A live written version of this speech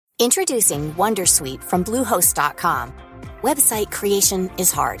Introducing Wondersuite from Bluehost.com. Website creation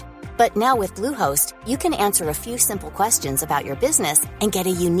is hard, but now with Bluehost, you can answer a few simple questions about your business and get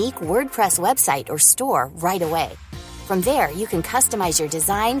a unique WordPress website or store right away. From there, you can customize your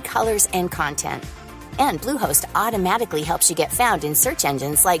design, colors, and content. And Bluehost automatically helps you get found in search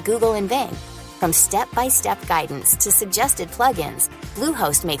engines like Google and Bing. From step-by-step guidance to suggested plugins,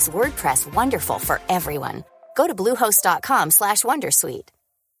 Bluehost makes WordPress wonderful for everyone. Go to bluehost.com/wondersuite.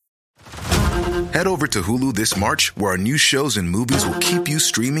 Head over to Hulu this March, where our new shows and movies will keep you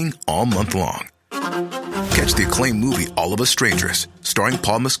streaming all month long. Catch the acclaimed movie All of Us Strangers, starring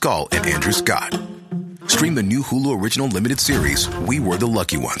Paul Mescal and Andrew Scott. Stream the new Hulu original limited series We Were the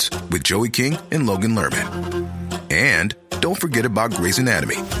Lucky Ones with Joey King and Logan Lerman. And don't forget about Grey's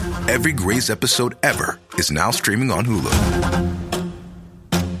Anatomy. Every Grey's episode ever is now streaming on Hulu.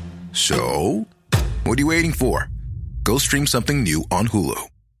 So, what are you waiting for? Go stream something new on Hulu.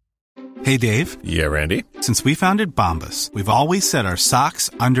 Hey, Dave. Yeah, Randy. Since we founded Bombas, we've always said our socks,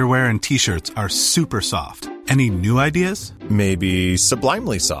 underwear, and T-shirts are super soft. Any new ideas? Maybe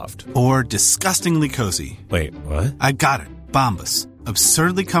sublimely soft. Or disgustingly cozy. Wait, what? I got it. Bombas.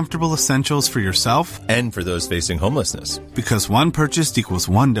 Absurdly comfortable essentials for yourself and for those facing homelessness. Because one purchased equals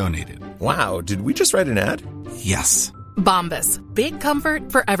one donated. Wow, did we just write an ad? Yes. Bombas. Big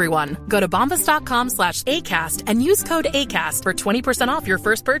comfort for everyone. Go to bombas.com/ACAST and use code ACAST for 20% off your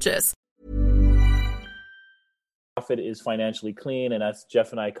first purchase. Profit is Financially Clean, and that's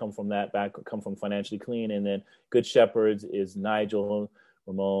Jeff and I come from Financially Clean. And then Good Shepherds is Nigel,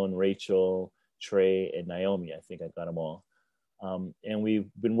 Ramon, Rachel, Trey, and Naomi. I think I got them all. And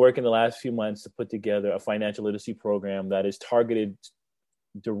we've been working the last few months to put together a financial literacy program that is targeted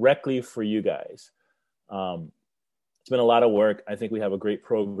directly for you guys. It's been a lot of work. I think we have a great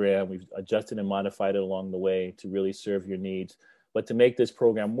program. We've adjusted and modified it along the way to really serve your needs. But to make this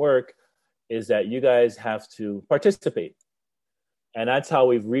program work is that you guys have to participate. And that's how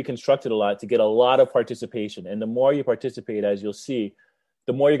we've reconstructed a lot to get a lot of participation. And the more you participate, as you'll see,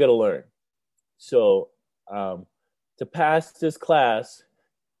 the more you're going to learn. So to pass this class,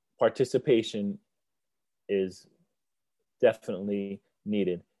 participation is definitely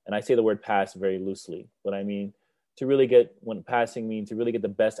needed. And I say the word pass very loosely, but I mean, to really get, when passing means to really get the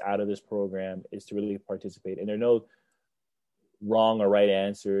best out of this program is to really participate. And there are no wrong or right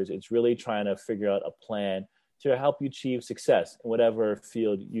answers. It's really trying to figure out a plan to help you achieve success in whatever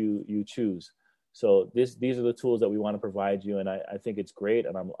field you choose. So these are the tools that we want to provide you. And I think it's great.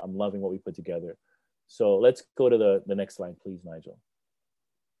 And I'm loving what we put together. So let's go to the next slide, please, Nigel.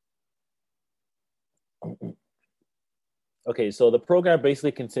 Okay, so the program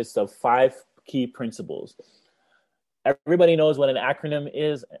basically consists of 5 key principles. Everybody knows what an acronym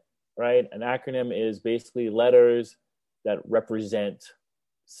is, right? An acronym is basically letters that represent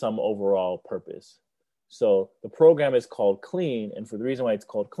some overall purpose. So the program is called CLEAN, and for the reason why it's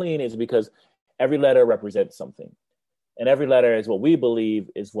called CLEAN is because every letter represents something. And every letter is what we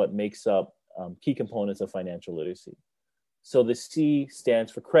believe is what makes up key components of financial literacy. So the C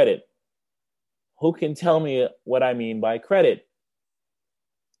stands for credit. Who can tell me what I mean by credit?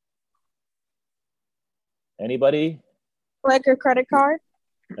 Anybody? Like your credit card?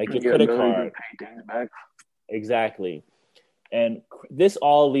 Like your credit card. Exactly. And this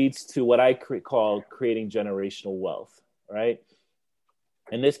all leads to what I call creating generational wealth, right?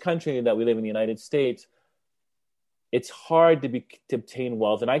 In this country that we live in, the United States, it's hard to obtain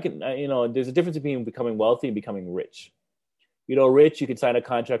wealth. And there's a difference between becoming wealthy and becoming rich. Rich, you can sign a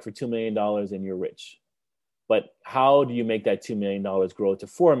contract for $2 million and you're rich. But how do you make that $2 million grow to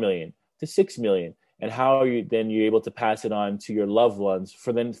 $4 million, to $6 million? And how are you able to pass it on to your loved ones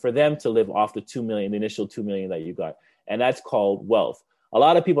for them to live off the the initial $2 million that you got? And that's called wealth. A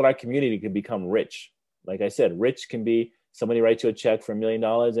lot of people in our community can become rich. Like I said, rich can be somebody writes you a check for $1 million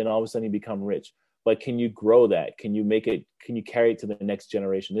and all of a sudden you become rich. But can you grow that? Can you carry it to the next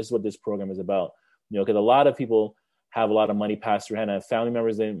generation? This is what this program is about. Because a lot of people have a lot of money passed through hand. I have family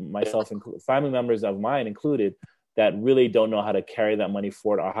members of mine included that really don't know how to carry that money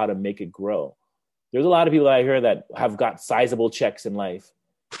forward or how to make it grow. There's a lot of people that I hear that have got sizable checks in life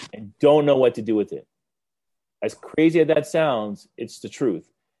and don't know what to do with it. As crazy as that sounds, it's the truth.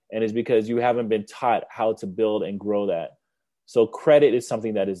 And it's because you haven't been taught how to build and grow that. So credit is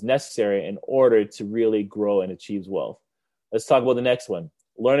something that is necessary in order to really grow and achieve wealth. Let's talk about the next one,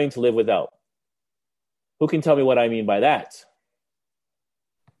 learning to live without. Who can tell me what I mean by that?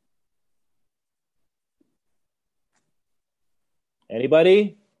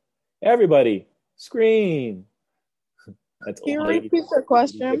 Anybody? Everybody. Scream. That's Can you repeat the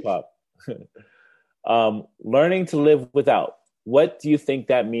question? Learning to live without. what do you think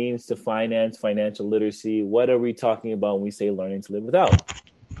that means to finance, financial literacy? What are we talking about when we say learning to live without?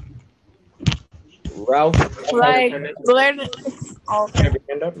 Ralph, Like learning. have your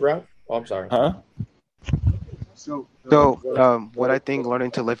hand up, Ralph? Oh, I'm sorry. Huh? So, what I think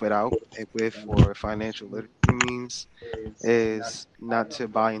learning to live without with or financial literacy means is not to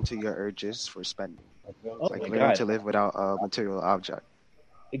buy into your urges for spending. Oh Like my learning God. to live without a material object.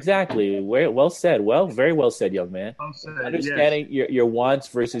 Exactly. Well said. Very well said, young man. Understanding your wants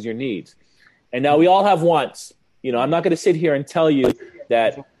versus your needs. And now we all have wants. You know, I'm not going to sit here and tell you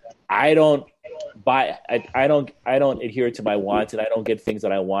that I don't adhere to my wants and I don't get things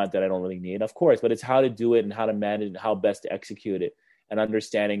that I want that I don't really need. Of course, but it's how to do it and how to manage and how best to execute it, and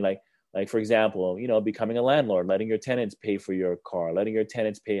understanding like for example, you know, becoming a landlord, letting your tenants pay for your car, letting your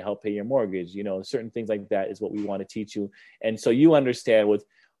tenants help pay your mortgage, you know, certain things like that is what we want to teach you. And so you understand with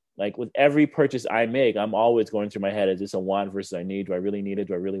every purchase I make, I'm always going through my head, is this a want versus a need? Do I really need it?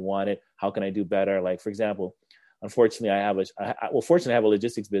 Do I really want it? How can I do better? Like, for example, unfortunately, fortunately, I have a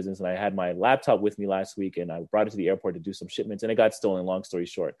logistics business, and I had my laptop with me last week, and I brought it to the airport to do some shipments, and it got stolen, long story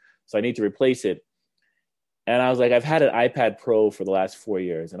short. So I need to replace it. And I was like, I've had an iPad Pro for the last 4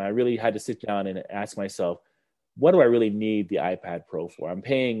 years, and I really had to sit down and ask myself, what do I really need the iPad Pro for? I'm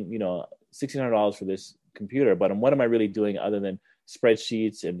paying, you know, $1,600 for this computer, but what am I really doing other than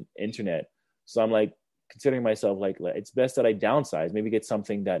spreadsheets and internet? So I'm like, considering myself like it's best that I downsize, maybe get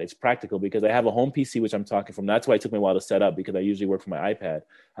something that is practical, because I have a home PC, which I'm talking from. That's why it took me a while to set up, because I usually work from my iPad.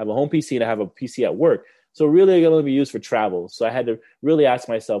 I have a home PC and I have a PC at work. So really it's going to be used for travel. So I had to really ask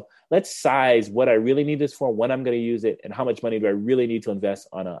myself, let's size what I really need this for, when I'm going to use it, and how much money do I really need to invest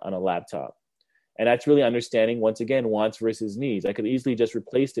on a laptop. And that's really understanding, once again, wants versus needs. I could easily just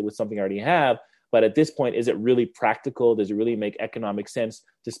replace it with something I already have. But at this point, is it really practical? Does it really make economic sense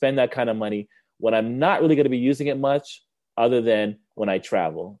to spend that kind of money when I'm not really going to be using it much, other than when I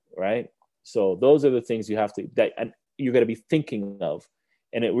travel, right? So those are the things you're going to be thinking of.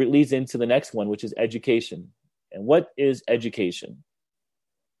 And it leads into the next one, which is education. And what is education?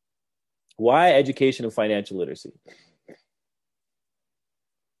 Why education and financial literacy?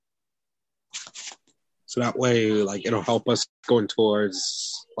 So that way, like, it'll help us going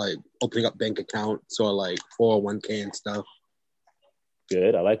towards like opening up bank accounts or like 401k and stuff.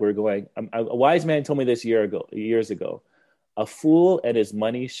 Good. I like where we're going. A wise man told me this years ago, a fool and his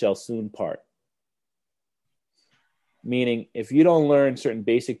money shall soon part. Meaning, if you don't learn certain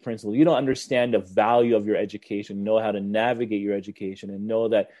basic principles, you don't understand the value of your education, know how to navigate your education, and know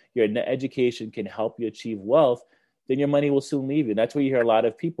that your education can help you achieve wealth, then your money will soon leave you. And that's where you hear a lot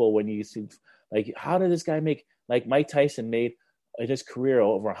of people when you see, like, how did this guy make, like Mike Tyson made in his career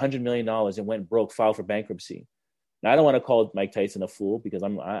over $100 million and went broke, filed for bankruptcy. Now, I don't want to call Mike Tyson a fool, because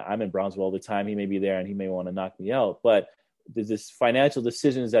I'm in Brownsville all the time. He may be there and he may want to knock me out. But this financial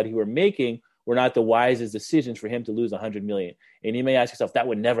decisions that he were making were not the wisest decisions for him to lose $100 million. And you may ask yourself, that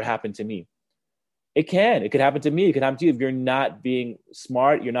would never happen to me. It can. It could happen to me. It could happen to you if you're not being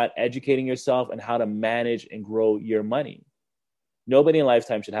smart, you're not educating yourself on how to manage and grow your money. Nobody in a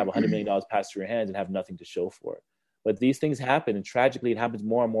lifetime should have $100 million pass through your hands and have nothing to show for it. But these things happen. And tragically, it happens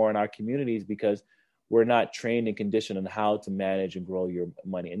more and more in our communities because we're not trained and conditioned on how to manage and grow your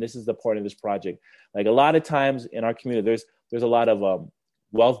money. And this is the point of this project. Like, a lot of times in our community, there's a lot of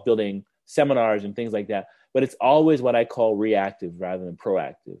wealth building seminars and things like that. But it's always what I call reactive rather than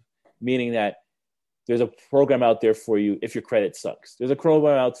proactive, meaning that there's a program out there for you if your credit sucks. There's a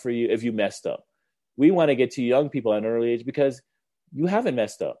program out for you if you messed up. We want to get to young people at an early age because you haven't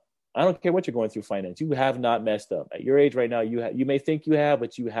messed up. I don't care what you're going through finance. You have not messed up. At your age right now, you may think you have,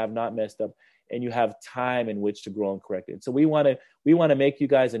 but you have not messed up, and you have time in which to grow and correct it. So we want to make you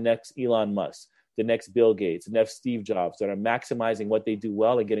guys the next Elon Musk, the next Bill Gates, the next Steve Jobs, that are maximizing what they do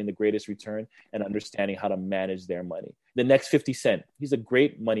well and getting the greatest return and understanding how to manage their money. The next 50 Cent, he's a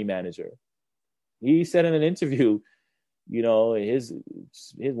great money manager. He said in an interview, you know, his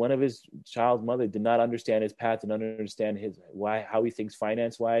one of his child's mother did not understand his path and understand how he thinks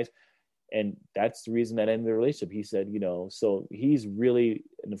finance wise. And that's the reason that ended the relationship. He said, you know, so he's really,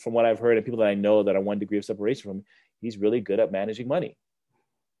 from what I've heard and people that I know that are 1 degree of separation from him, he's really good at managing money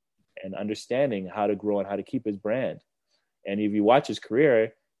and understanding how to grow and how to keep his brand. And if you watch his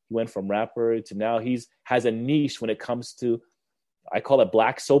career, he went from rapper to now has a niche when it comes to, I call it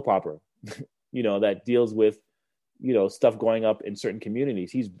black soap opera, you know, that deals with, you know, stuff going up in certain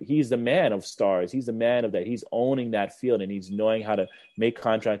communities. He's the man of stars. He's the man of that. He's owning that field, and he's knowing how to make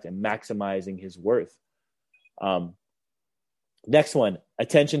contracts and maximizing his worth. Next one,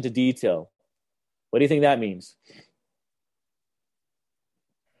 attention to detail. What do you think that means?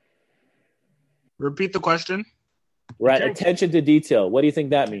 Repeat the question. Right. Attention to detail. What do you think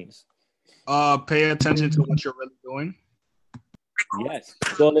that means? Pay attention to what you're really doing. Yes.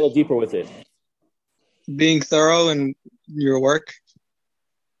 Go a little deeper with it. Being thorough in your work.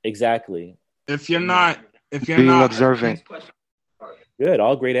 Exactly. If you're not observant. Good.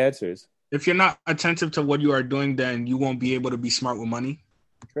 All great answers. If you're not attentive to what you are doing, then you won't be able to be smart with money.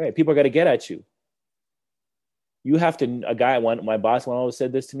 Right. People are going to get at you. You have to, my boss always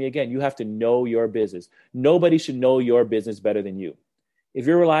said this to me again, you have to know your business. Nobody should know your business better than you. If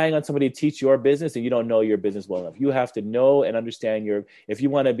you're relying on somebody to teach your business, then you don't know your business well enough. You have to know and understand if you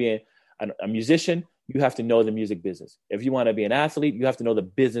want to be a musician, you have to know the music business. If you want to be an athlete, you have to know the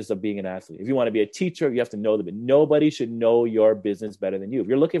business of being an athlete. If you want to be a teacher, you have to know nobody should know your business better than you. If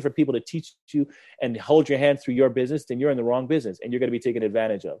you're looking for people to teach you and hold your hand through your business, then you're in the wrong business and you're going to be taken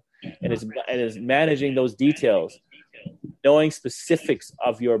advantage of. And it's managing those details, knowing specifics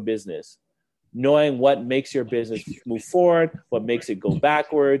of your business, knowing what makes your business move forward, what makes it go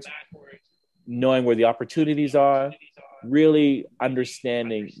backwards, knowing where the opportunities are, really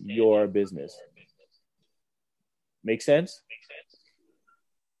understanding your business. Make sense?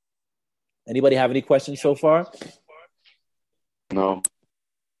 Anybody have any questions so far? No.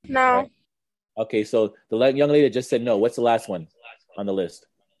 No. Okay, so the young lady that just said no. What's the last one on the list?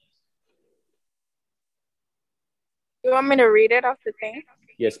 You want me to read it off the thing?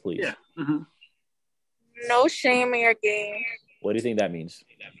 Yes, please. Yeah. Mm-hmm. No shame in your game. What do you think that means?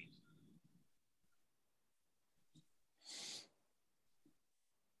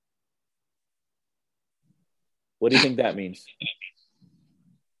 What do you think that means?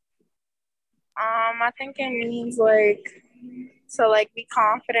 I think it means to be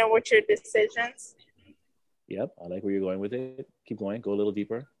confident with your decisions. Yep, I like where you're going with it. Keep going. Go a little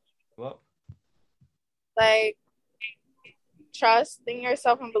deeper. Well, trust in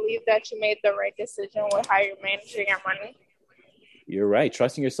yourself and believe that you made the right decision with how you're managing your money. You're right.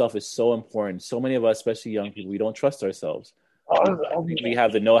 Trusting yourself is so important. So many of us, especially young people, we don't trust ourselves. We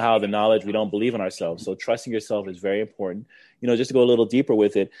have the know-how, the knowledge. We don't believe in ourselves. So trusting yourself is very important. Just to go a little deeper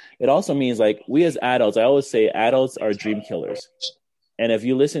with it, it also means we as adults, I always say adults are dream killers. And if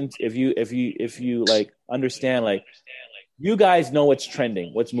you listen, if you understand, you guys know what's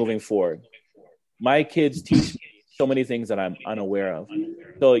trending, what's moving forward. My kids teach me so many things that I'm unaware of.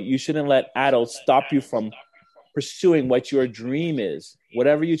 So you shouldn't let adults stop you from pursuing what your dream is.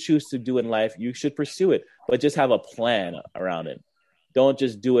 Whatever you choose to do in life, you should pursue it, but just have a plan around it. Don't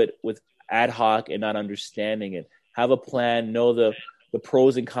just do it with ad hoc and not understanding it. Have a plan, know the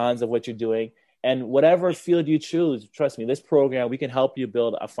pros and cons of what you're doing. And whatever field you choose, trust me, this program, we can help you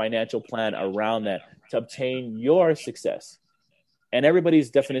build a financial plan around that to obtain your success. And everybody's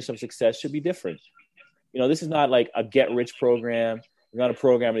definition of success should be different. This is not like a get-rich program. It's not a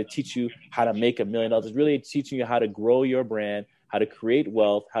program to teach you how to make $1 million. It's really teaching you how to grow your brand, how to create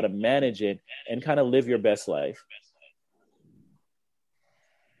wealth, how to manage it, and kind of live your best life.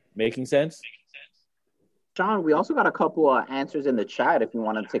 Making sense? Sean, we also got a couple answers in the chat if you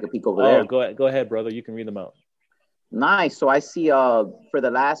want to take a peek over there. Go ahead, brother. You can read them out. Nice. So I see for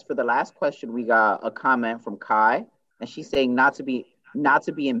the last question, we got a comment from Kai, and she's saying not to be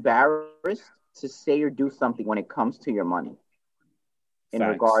embarrassed to say or do something when it comes to your money. In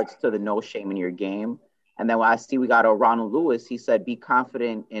regards to the no shame in your game. And then I see we got a Ronald Lewis. He said, be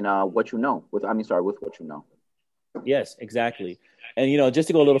confident in what you know. With what you know. Yes, exactly. And, just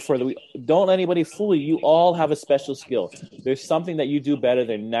to go a little further, don't let anybody fool you. You all have a special skill. There's something that you do better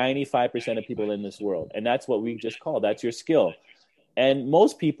than 95% of people in this world. And that's what we just call, that's your skill. And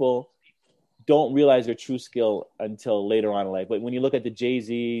most people don't realize their true skill until later on in life. But when you look at the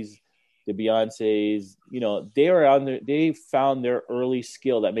Jay-Z's, the Beyoncés, they found their early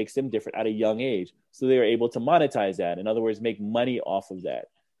skill that makes them different at a young age. So they were able to monetize that. In other words, make money off of that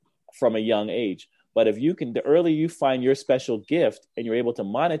from a young age. But the earlier you find your special gift and you're able to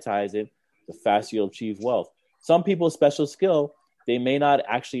monetize it, the faster you'll achieve wealth. Some people's special skill, they may not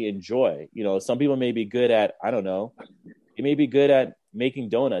actually enjoy. Some people may be good at, they may be good at making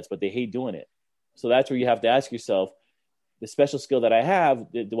donuts, but they hate doing it. So that's where you have to ask yourself, the special skill that I have,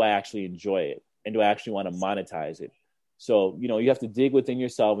 do I actually enjoy it? And do I actually want to monetize it? So, you have to dig within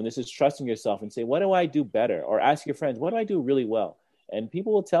yourself, and this is trusting yourself and say, what do I do better? Or ask your friends, what do I do really well? And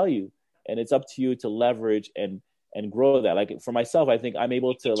people will tell you, and it's up to you to leverage and grow that. Like for myself, I think I'm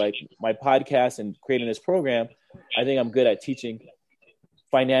able to, my podcast and creating this program, I think I'm good at teaching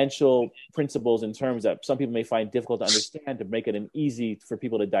financial principles in terms that some people may find difficult to understand, to make it easy for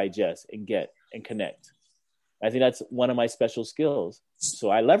people to digest and get and connect. I think that's one of my special skills.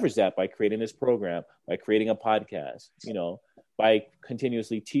 So I leverage that by creating this program, by creating a podcast, by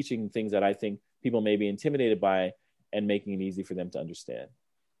continuously teaching things that I think people may be intimidated by, and making it easy for them to understand.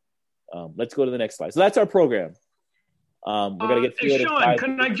 Let's go to the next slide. So that's our program. We're going to get through it. Sean,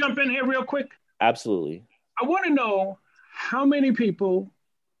 can I jump in here real quick? Absolutely. I want to know how many people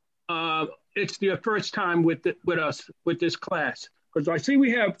it's their first time with us with this class, because I see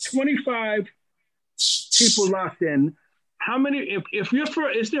we have 25 people locked in. How many? If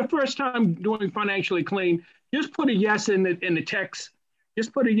it's their first time doing Financially Clean, just put a yes in the text.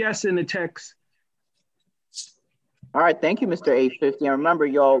 Just put a yes in the text. All right, thank you, Mr. 850. And remember,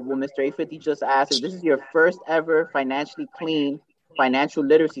 y'all, what Mr. 850 just asked, if this is your first ever Financially Clean financial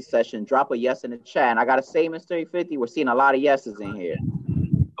literacy session, drop a yes in the chat. And I got to say, Mr. 850, we're seeing a lot of yeses in here.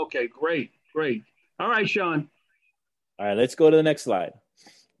 Okay, great. All right, Sean. All right, let's go to the next slide.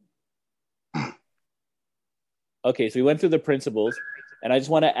 Okay, so we went through the principles, and I just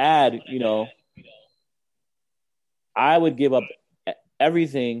want to add, I would give up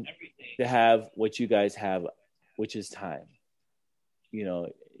everything to have what you guys have, which is time.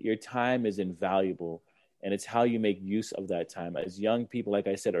 Your time is invaluable, and it's how you make use of that time. As young people, like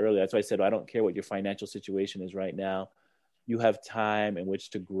I said earlier, that's why I said I don't care what your financial situation is right now. You have time in which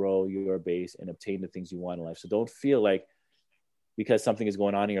to grow your base and obtain the things you want in life. So don't feel like because something is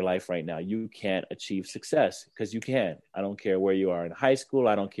going on in your life right now, you can't achieve success, because you can. I don't care where you are in high school.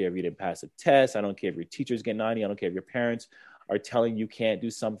 I don't care if you didn't pass a test. I don't care if your teacher's getting on you. I don't care if your parents are telling you can't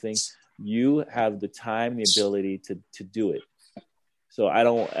do something. You have the time, the ability to do it. So I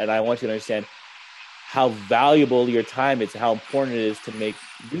want you to understand how valuable your time is, how important it is to make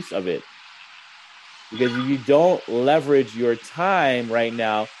use of it. Because if you don't leverage your time right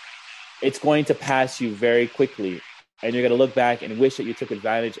now, it's going to pass you very quickly. And you're going to look back and wish that you took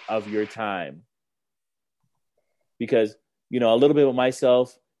advantage of your time. Because, a little bit of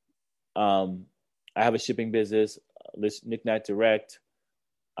myself, I have a shipping business, Knick-Knack Direct.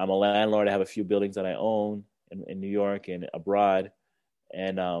 I'm a landlord. I have a few buildings that I own in New York and abroad.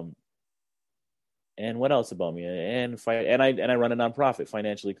 And what else about me? And I run a nonprofit,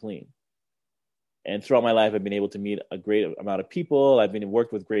 Financially Clean. And throughout my life, I've been able to meet a great amount of people. I've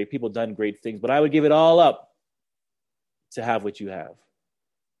worked with great people, done great things, but I would give it all up to have what you have.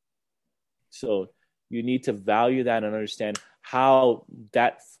 So you need to value that and understand how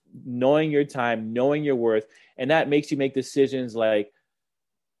that, knowing your time, knowing your worth, and that makes you make decisions like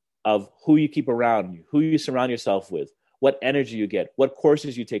of who you keep around you, who you surround yourself with, what energy you get, what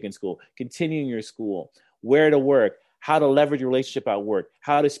courses you take in school, continuing your school, where to work, how to leverage your relationship at work,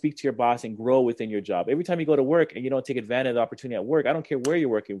 how to speak to your boss and grow within your job. Every time you go to work and you don't take advantage of the opportunity at work, I don't care where you're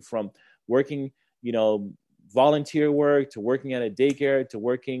working, from working, volunteer work, to working at a daycare, to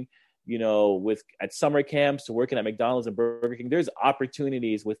working, at summer camps, to working at McDonald's and Burger King. There's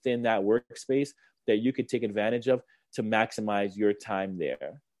opportunities within that workspace that you could take advantage of to maximize your time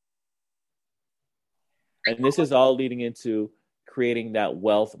there. And this is all leading into creating that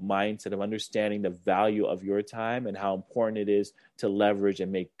wealth mindset of understanding the value of your time and how important it is to leverage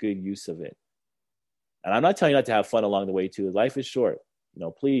and make good use of it. And I'm not telling you not to have fun along the way too. Life is short.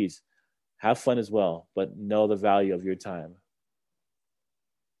 Please have fun as well, but know the value of your time.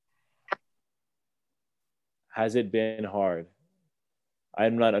 Has it been hard?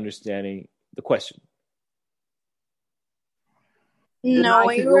 I'm not understanding the question. No,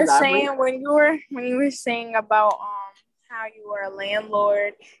 when you were saying about how you were a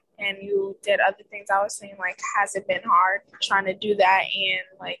landlord and you did other things, I was saying, like, has it been hard trying to do that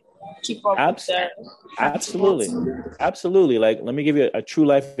and keep up with the Absolutely. Like, let me give you a true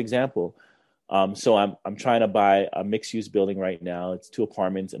life example. So I'm trying to buy a mixed use building right now. It's 2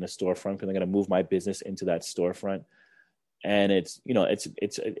 apartments and a storefront, because I'm going to move my business into that storefront. And it's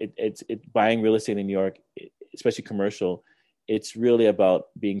buying real estate in New York, especially commercial. It's really about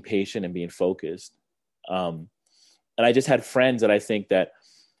being patient and being focused. And I just had friends that I think that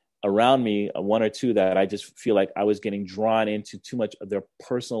around me, 1 or 2, that I just feel like I was getting drawn into too much of their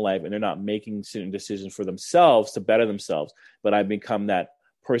personal life, and they're not making certain decisions for themselves to better themselves. But I've become that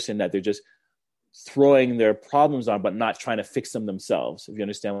person that they're just throwing their problems on, but not trying to fix them themselves, if you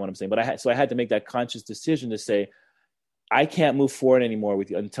understand what I'm saying. But I had to make that conscious decision to say, I can't move forward anymore with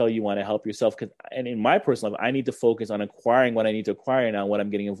you until you want to help yourself. And in my personal life, I need to focus on acquiring what I need to acquire now, what I'm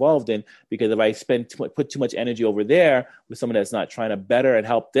getting involved in. Because if I put too much energy over there with someone that's not trying to better and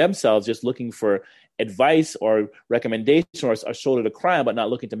help themselves, just looking for advice or recommendation or a shoulder to cry on, but not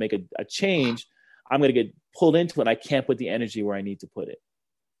looking to make a change, I'm going to get pulled into it. And I can't put the energy where I need to put it.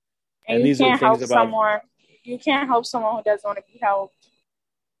 And these are the things about... You can't help someone who doesn't want to be helped.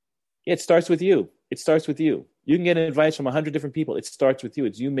 Yeah, it starts with you. You can get advice from 100 different people. It starts with you.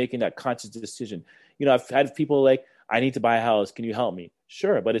 It's you making that conscious decision. I've had people like, I need to buy a house. Can you help me?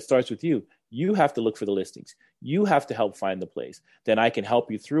 Sure, but it starts with you. You have to look for the listings. You have to help find the place. Then I can help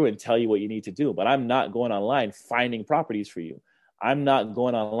you through and tell you what you need to do. But I'm not going online finding properties for you. I'm not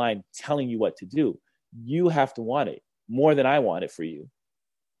going online telling you what to do. You have to want it more than I want it for you.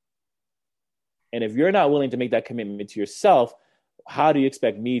 And if you're not willing to make that commitment to yourself, how do you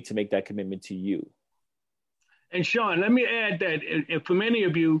expect me to make that commitment to you? And Sean, let me add that for many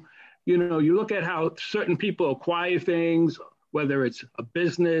of you, you know, you look at how certain people acquire things, whether it's a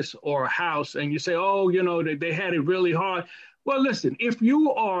business or a house, and you say, oh, you know, they had it really hard. Well, listen, if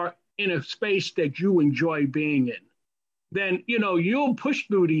you are in a space that you enjoy being in, then, you know, you'll push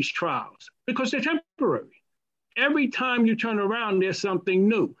through these trials because they're temporary. Every time you turn around, there's something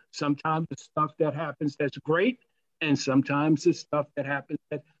new. Sometimes the stuff that happens that's great, and sometimes the stuff that happens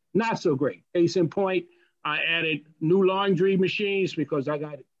that's not so great. Case in point, I added new laundry machines because I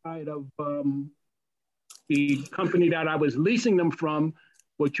got tired of the company that I was leasing them from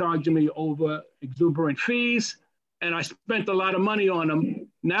were charging me over exuberant fees, and I spent a lot of money on them.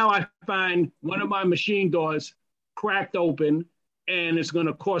 Now I find one of my machine doors cracked open, and it's going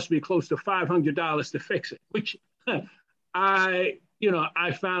to cost me close to $500 to fix it, which I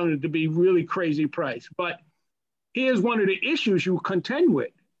found it to be really crazy price. But here's one of the issues you contend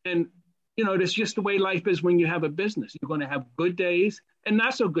with. And, you know, that's just the way life is when you have a business. You're going to have good days and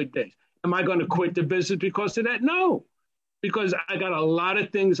not so good days. Am I going to quit the business because of that? No, because I got a lot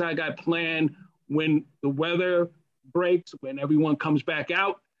of things I got planned when the weather breaks, when everyone comes back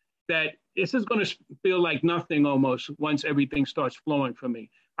out, that this is going to feel like nothing almost once everything starts flowing for me.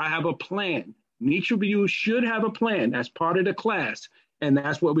 I have a plan. Each of you should have a plan. That's part of the class. And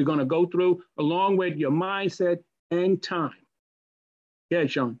that's what we're going to go through along with your mindset and time. Yeah,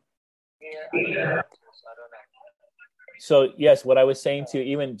 Sean. So yes, what I was saying to you,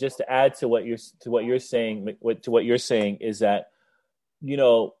 even just to add to what you're saying is that, you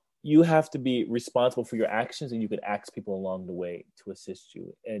know, you have to be responsible for your actions, and you could ask people along the way to assist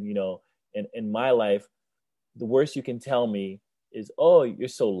you. And, you know, in my life, the worst you can tell me is, oh, you're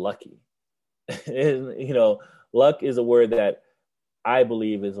so lucky. You know, luck is a word that I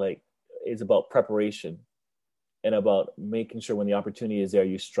believe is about preparation and about making sure when the opportunity is there,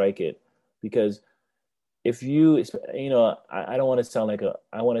 you strike it. Because if you know, I don't want to sound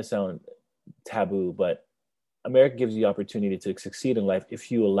I want to sound taboo, but America gives you the opportunity to succeed in life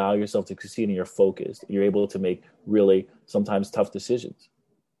if you allow yourself to succeed and you're focused. You're able to make really sometimes tough decisions,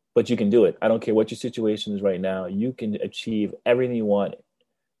 but you can do it. I don't care what your situation is right now. You can achieve everything you want,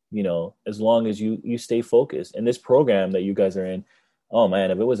 you know, as long as you stay focused. And this program that you guys are in, oh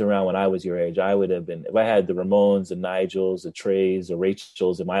man, if it was around when I was your age, I would have been, if I had the Ramones, the Nigels, the Treys, the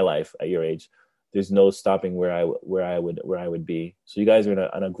Rachels in my life at your age, there's no stopping where I would be. So you guys are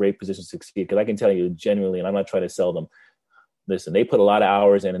in a great position to succeed. Because I can tell you genuinely, and I'm not trying to sell them. Listen, they put a lot of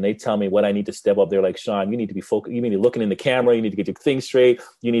hours in, and they tell me what I need to step up. They're like, Sean, you need to be focused. You need to be looking in the camera. You need to get your things straight.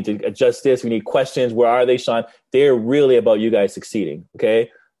 You need to adjust this. We need questions. Where are they, Sean? They're really about you guys succeeding.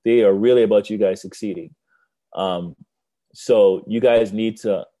 Okay, they are really about you guys succeeding. So you guys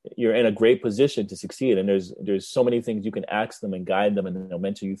you're in a great position to succeed. And there's so many things you can ask them and guide them, and they'll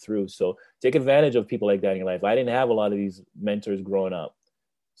mentor you through. So take advantage of people like that in your life. I didn't have a lot of these mentors growing up.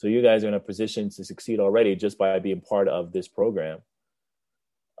 So you guys are in a position to succeed already just by being part of this program.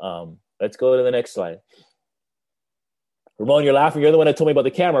 Let's go to the next slide. Ramon, you're laughing. You're the one that told me about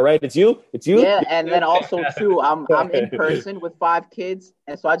the camera, right? It's you? Yeah, and then also too, I'm in person with 5 kids.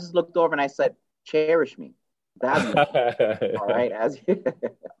 And so I just looked over and I said, cherish me. All right.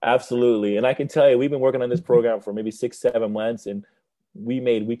 Absolutely. And I can tell you, we've been working on this program for maybe 6-7 months, and we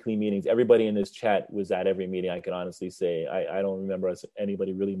made weekly meetings. Everybody in this chat was at every meeting. I can honestly say I don't remember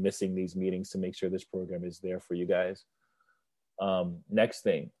anybody really missing these meetings to make sure this program is there for you guys. Next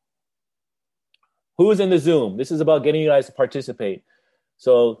thing, who's in the Zoom? This is about getting you guys to participate.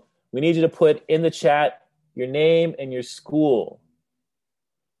 So we need you to put in the chat your name and your school,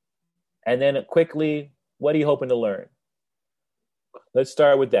 and then quickly, what are you hoping to learn? Let's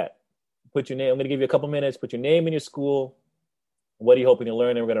start with that. Put your name. I'm going to give you a couple minutes. Put your name and your school. What are you hoping to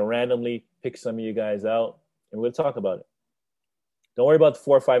learn? And we're going to randomly pick some of you guys out, and we're going to talk about it. Don't worry about the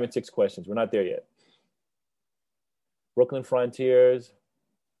 4, 5, and 6 questions. We're not there yet. Brooklyn Frontiers,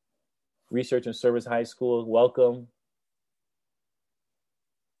 Research and Service High School, welcome.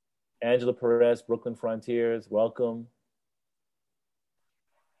 Angela Perez, Brooklyn Frontiers, welcome.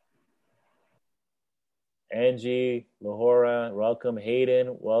 Angie, Lahora, welcome.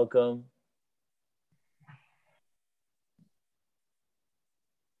 Hayden, welcome.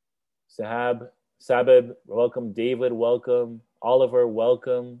 Sabib, welcome. David, welcome. Oliver,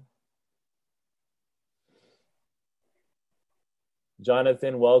 welcome.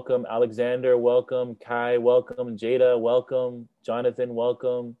 Jonathan, welcome. Alexander, welcome. Kai, welcome. Jada, welcome. Jonathan,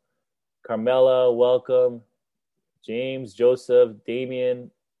 welcome. Carmela, welcome. James, Joseph, Damien,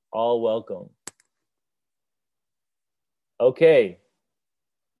 all welcome. Okay.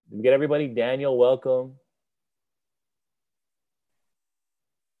 Did we get everybody? Daniel, welcome.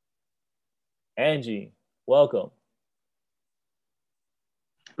 Angie, welcome.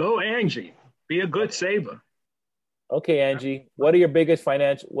 Go, Angie. Be a good saver. Okay, Angie. What are your biggest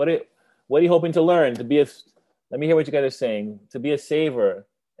financial? What are you hoping to learn to be a? Let me hear what you guys are saying. To be a saver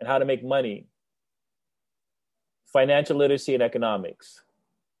and how to make money. Financial literacy and economics.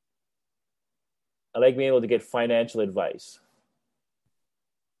 I like being able to get financial advice.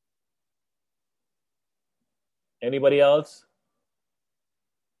 Anybody else?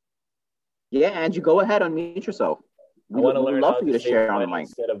 Yeah, Angie, go ahead, unmute yourself. I want to learn love how for you to save share on the money mic.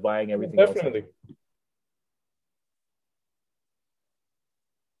 instead of buying everything else. Definitely.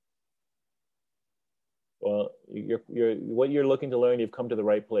 Well, what you're looking to learn, you've come to the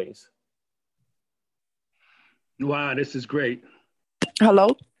right place. Wow, this is great.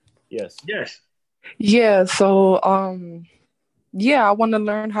 Hello? Yes. Yes. Yeah, so yeah, I want to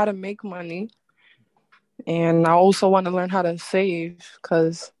learn how to make money. And I also want to learn how to save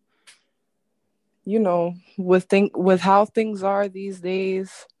because, you know, with how things are these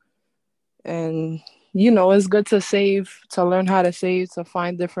days, and, you know, it's good to save, to learn how to save, to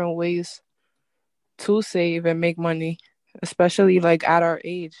find different ways to save and make money, especially like at our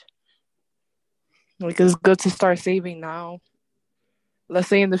age. Like, it's good to start saving now. Let's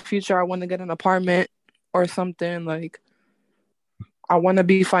say in the future I want to get an apartment or something, like I want to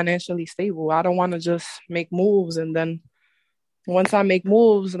be financially stable. I don't want to just make moves and then once I make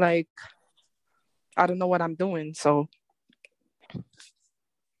moves, like I don't know what I'm doing. So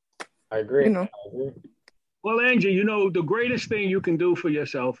I agree. You know. I agree. Well, Angie, you know, the greatest thing you can do for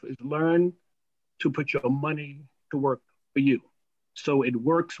yourself is learn to put your money to work for you. So it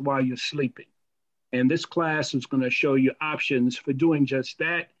works while you're sleeping. And this class is going to show you options for doing just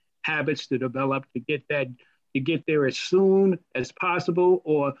that, habits to develop to get there as soon as possible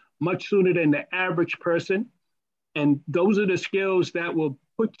or much sooner than the average person. And those are the skills that will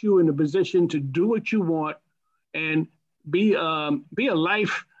put you in a position to do what you want and be a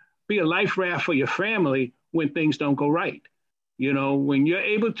life raft for your family when things don't go right. You know, when you're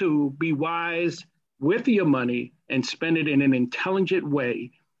able to be wise with your money and spend it in an intelligent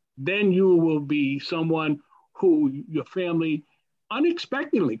way, then you will be someone who your family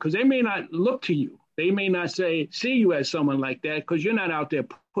unexpectedly, because they may not look to you. They may not see you as someone like that because you're not out there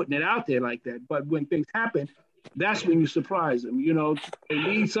putting it out there like that. But when things happen, that's when you surprise them. You know, they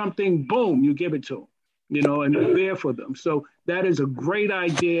need something, boom, you give it to them, you know, and you're there for them. So that is a great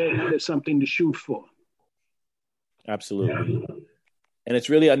idea. That is something to shoot for. Absolutely. And it's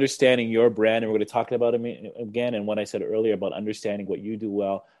really understanding your brand. And we're going to talk about it again. And what I said earlier about understanding what you do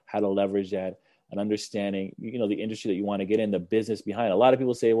well, how to leverage that, and understanding, you know, the industry that you want to get in, the business behind it. A lot of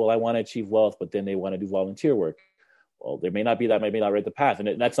people say, well, I want to achieve wealth, but then they want to do volunteer work. Well, there may not be that, may not right the path.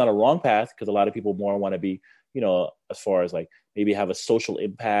 And that's not a wrong path because a lot of people more want to be, you know, as far as like maybe have a social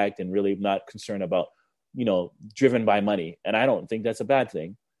impact and really not concerned about, you know, driven by money. And I don't think that's a bad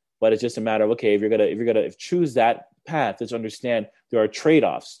thing, but it's just a matter of, okay, if you're going to choose that path, let's understand there are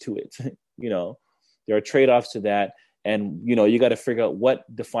trade-offs to it. You know, there are trade-offs to that. And, you know, you got to figure out what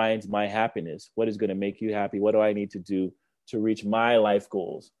defines my happiness. What is going to make you happy? What do I need to do to reach my life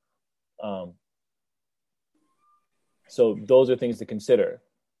goals? So those are things to consider.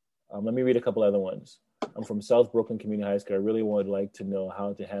 Let me read a couple other ones. I'm from South Brooklyn Community High School. I really would like to know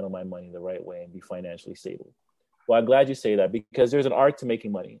how to handle my money the right way and be financially stable. Well, I'm glad you say that because there's an art to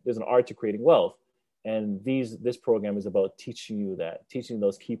making money. There's an art to creating wealth. And this program is about teaching you that, teaching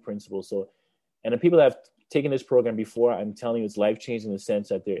those key principles. So, and the people that have taken this program before, I'm telling you, it's life-changing in the sense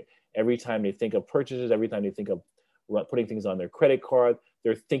that every time they think of purchases, every time they think of putting things on their credit card,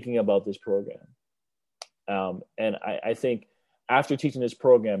 they're thinking about this program. And I think after teaching this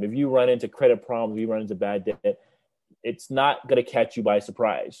program, if you run into credit problems, if you run into bad debt, it's not going to catch you by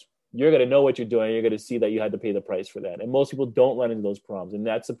surprise. You're going to know what you're doing. You're going to see that you had to pay the price for that. And most people don't run into those problems. And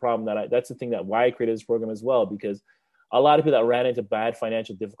that's the problem that's the thing that why I created this program as well, because a lot of people that ran into bad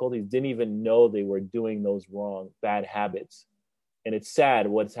financial difficulties didn't even know they were doing those bad habits. And it's sad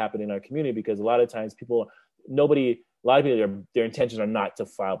what's happening in our community because a lot of times their intentions are not to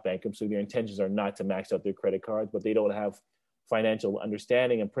file bankruptcy. Their intentions are not to max out their credit cards, but they don't have financial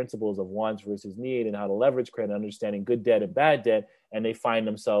understanding and principles of wants versus need and how to leverage credit, understanding good debt and bad debt, and they find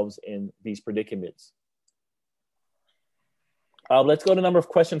themselves in these predicaments. Let's go to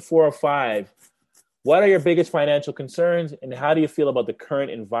question 4 or 5. What are your biggest financial concerns, and how do you feel about the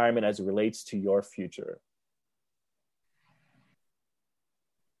current environment as it relates to your future?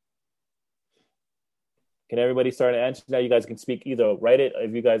 Can everybody start an answer now? You guys can speak, either write it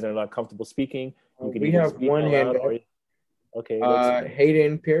if you guys are not comfortable speaking. You can we have one hand up. Okay.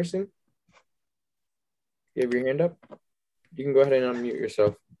 Hayden Pearson, you have your hand up? You can go ahead and unmute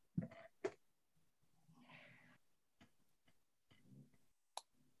yourself.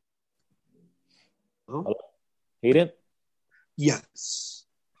 Hello? Hayden? Yes.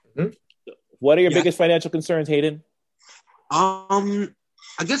 Mm-hmm. What are your biggest financial concerns, Hayden?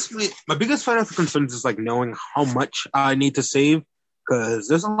 I guess my biggest financial concerns is like knowing how much I need to save, because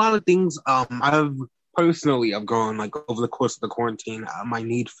there's a lot of things I've gone like over the course of the quarantine. My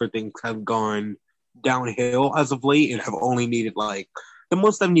need for things have gone downhill as of late, and have only needed like the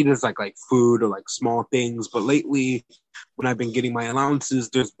most I've needed is like food or like small things. But lately, when I've been getting my allowances,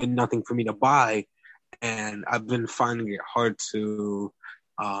 there's been nothing for me to buy, and I've been finding it hard to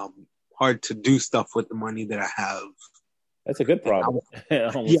do stuff with the money that I have. That's a good problem,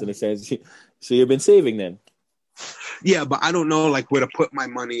 almost in a sense. So you've been saving then? Yeah, but I don't know like where to put my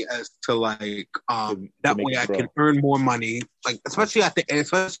money as to like that way I can earn more money. Like especially at the age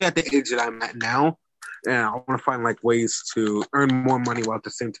that I'm at now, and I want to find like ways to earn more money while at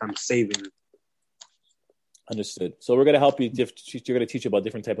the same time saving. Understood. So we're going to help you. You're going to teach you about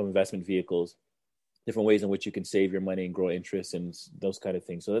different type of investment vehicles, different ways in which you can save your money and grow interest and those kind of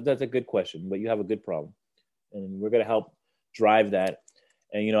things. So that's a good question, but you have a good problem, and we're going to help drive that.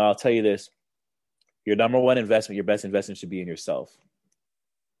 And I'll tell you this: your number one investment, your best investment, should be in yourself.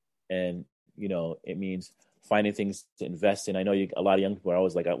 And it means finding things to invest in. I know a lot of young people are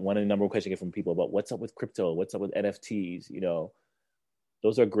always like, one of the number one questions I get from people about what's up with crypto, what's up with NFTs.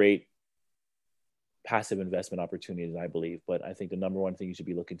 Those are great passive investment opportunities, I believe. But I think the number one thing you should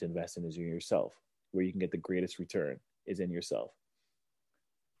be looking to invest in is in yourself. Where you can get the greatest return is in yourself.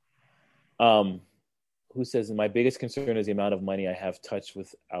 Who says, my biggest concern is the amount of money I have touched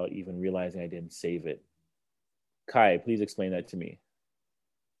without even realizing I didn't save it. Kai, please explain that to me.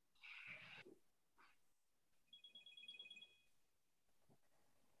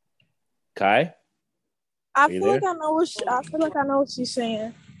 Kai? I feel like I know what she's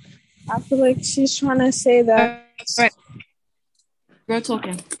saying. I feel like she's trying to say that. Right. Girl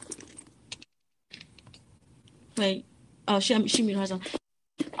talking. Wait. Oh, she muted herself.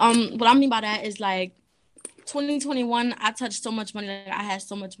 What I mean by that is like 2021, I touched so much money. Like I had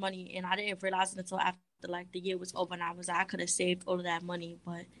so much money, and I didn't realize it until after like the year was over, and I could have saved all of that money,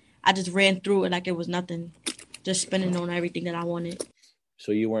 but I just ran through it like it was nothing, just spending on everything that I wanted.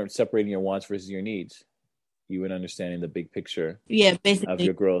 So you weren't separating your wants versus your needs. You weren't understanding the big picture. Yeah, basically. Of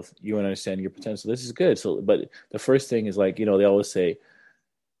your growth. You weren't understanding your potential. This is good. So, but the first thing is like, they always say,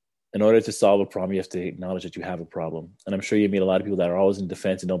 in order to solve a problem, you have to acknowledge that you have a problem. And I'm sure you meet a lot of people that are always in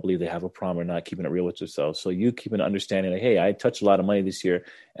defense and don't believe they have a problem or not keeping it real with yourself. So you keep an understanding like, hey, I touched a lot of money this year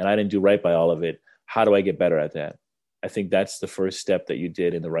and I didn't do right by all of it. How do I get better at that? I think that's the first step that you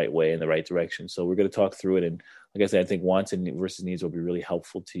did in the right way, in the right direction. So we're going to talk through it. And like I said, I think wants and versus needs will be really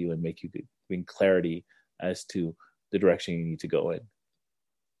helpful to you and make you bring clarity as to the direction you need to go in.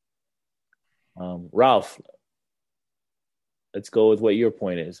 Ralph, let's go with what your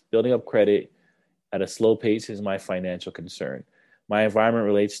point is. Building up credit at a slow pace is my financial concern. My environment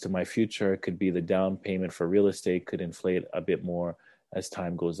relates to my future. It could be the down payment for real estate could inflate a bit more as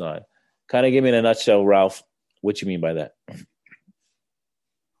time goes on. Kind of give me in a nutshell, Ralph, what you mean by that.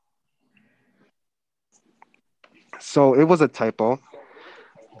 So it was a typo.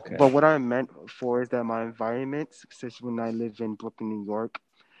 Okay. But what I meant for is that my environment, especially when I live in Brooklyn, New York,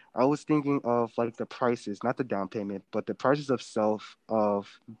 I was thinking of like the prices, not the down payment, but the prices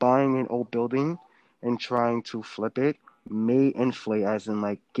of buying an old building and trying to flip it may inflate, as in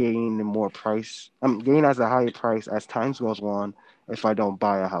like gain more price. Gain as a higher price as time goes on if I don't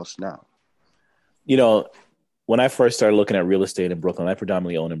buy a house now. When I first started looking at real estate in Brooklyn, I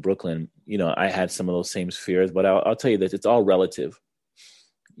predominantly own in Brooklyn. I had some of those same fears, but I'll tell you this: it's all relative.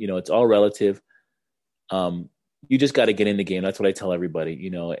 It's all relative. You just got to get in the game. That's what I tell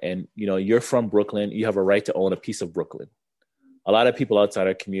everybody, and, you're from Brooklyn. You have a right to own a piece of Brooklyn. A lot of people outside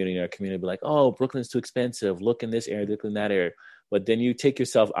our community be like, oh, Brooklyn's too expensive. Look in this area, look in that area. But then you take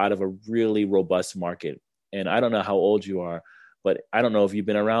yourself out of a really robust market. And I don't know how old you are, but I don't know if you've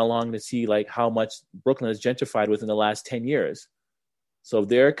been around long to see like how much Brooklyn has gentrified within the last 10 years. So if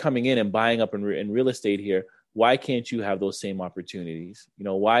they're coming in and buying up in real estate here, why can't you have those same opportunities?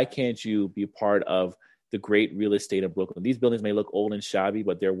 Why can't you be part of the great real estate of Brooklyn? These buildings may look old and shabby,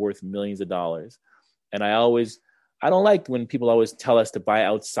 but they're worth millions of dollars. And I always I don't like when people always tell us to buy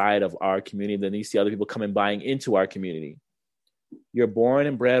outside of our community, then you see other people come and buying into our community. You're born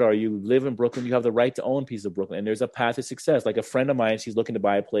and bred, or you live in Brooklyn, you have the right to own a piece of Brooklyn. And there's a path to success. Like a friend of mine, she's looking to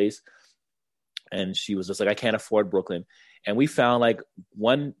buy a place, and she was just like, I can't afford Brooklyn. And we found like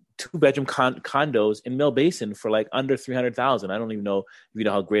 1-2-bedroom condos in Mill Basin for like under $300,000. I don't even know if you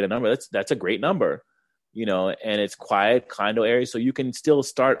know how great a number. That's a great number, you know, and it's quiet condo area. So you can still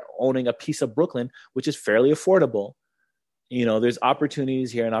start owning a piece of Brooklyn, which is fairly affordable. You know, there's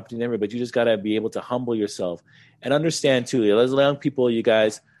opportunities here and opportunities everywhere, but you just got to be able to humble yourself and understand too. As young people, you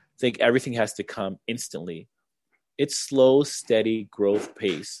guys think everything has to come instantly. It's slow, steady growth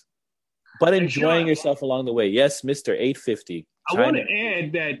pace, but enjoying yourself along the way. Yes, Mr. 850. I want to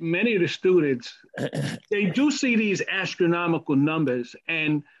add that many of the students, they do see these astronomical numbers,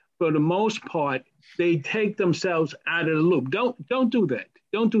 and for the most part, they take themselves out of the loop. Don't do that.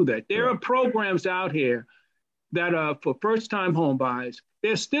 Don't do that. There are programs out here that are for first-time home buyers.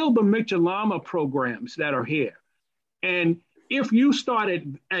 There's still the Mitchell-Lama programs that are here. And if you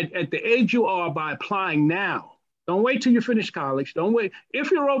started at the age you are by applying now, don't wait till you finish college. Don't wait. If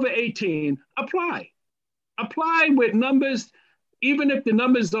you're over 18, apply. Apply with numbers, even if the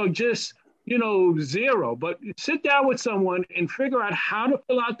numbers are just, you know, zero. But sit down with someone and figure out how to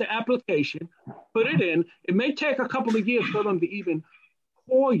fill out the application, put it in. It may take a couple of years for them to even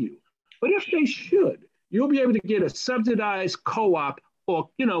call you. But if they should, you'll be able to get a subsidized co-op or,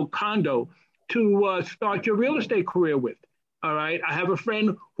 you know, condo to start your real estate career with. All right. I have a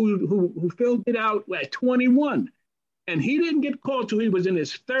friend who filled it out at 21, and he didn't get called till he was in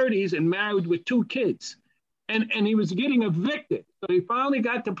his 30s and married with 2 kids. And he was getting evicted. So he finally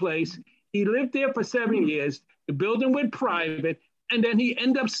got the place. He lived there for 7 years. The building went private. And then he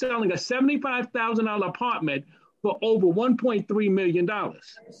ended up selling a $75,000 apartment for over $1.3 million.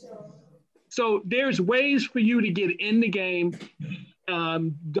 So there's ways for you to get in the game.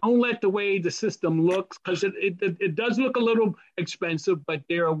 Don't let the way the system looks, because it does look a little expensive, but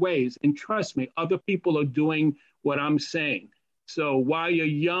there are ways. And trust me, other people are doing what I'm saying. So while you're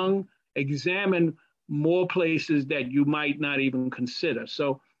young, examine more places that you might not even consider.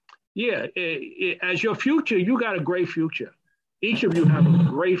 So yeah, as your future, you got a great future. Each of you have a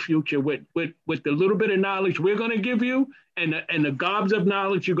great future with the little bit of knowledge we're going to give you and the gobs of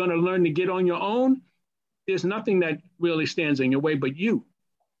knowledge you're going to learn to get on your own. There's nothing that really stands in your way but you.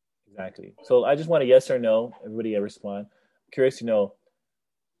 Exactly. So I just want a yes or no. Everybody respond. I'm curious to know,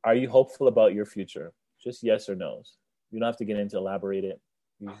 are you hopeful about your future? Just yes or no's. You don't have to get into elaborate it.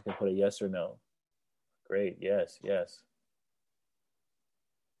 You just can put a yes or no. Great. Yes. Yes.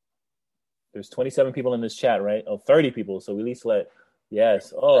 There's 27 people in this chat, right? Oh, 30 people. So we at least let,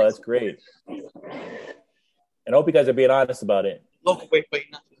 yes. Oh, that's great. And I hope you guys are being honest about it. Wait.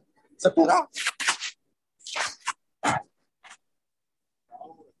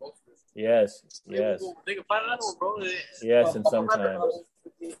 Yes. Yes. Yes, and sometimes. I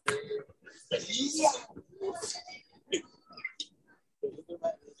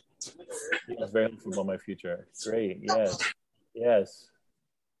was very hopeful about my future. Great. Yes. Yes.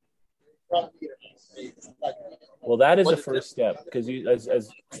 Well, that is the first step, because you, as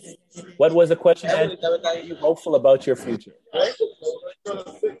what was the question? Are you hopeful about your future?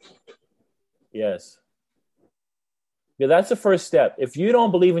 Yes. Yeah, that's the first step. If you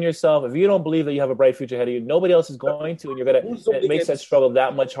don't believe in yourself, if you don't believe that you have a bright future ahead of you, nobody else is going to, and it makes that struggle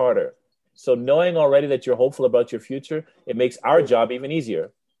that much harder. So knowing already that you're hopeful about your future, it makes our job even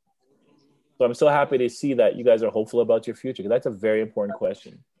easier. So I'm so happy to see that you guys are hopeful about your future, because that's a very important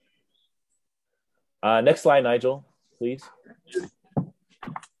question. Next slide, Nigel, please.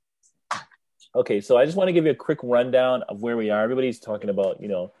 Okay, so I just want to give you a quick rundown of where we are. Everybody's talking about,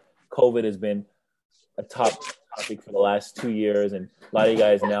 COVID has been a top topic for the last 2 years, and a lot of you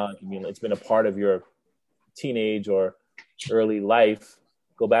guys now, it's been a part of your teenage or early life.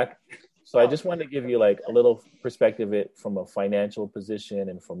 Go back. So I just wanted to give you like a little perspective from a financial position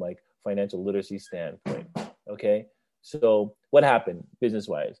and from like financial literacy standpoint. Okay, so what happened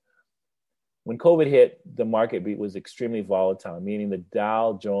business-wise? When COVID hit, the market was extremely volatile, meaning the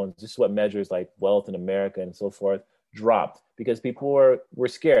Dow Jones, this is what measures like wealth in America and so forth, dropped because people were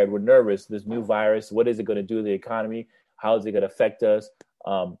scared, were nervous. This new virus, what is it going to do to the economy? How is it going to affect us?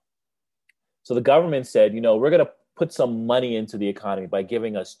 So the government said, we're going to put some money into the economy by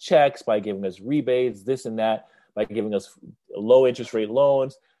giving us checks, by giving us rebates, this and that, by giving us low interest rate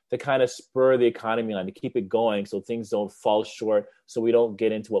loans to kind of spur the economy on, to keep it going so things don't fall short, so we don't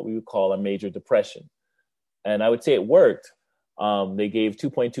get into what we would call a major depression. And I would say it worked. They gave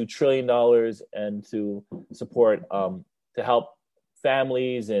 $2.2 trillion and to support, to help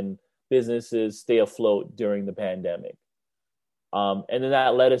families and businesses stay afloat during the pandemic. And then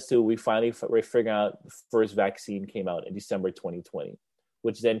that led us to, we're figuring out the first vaccine came out in December 2020,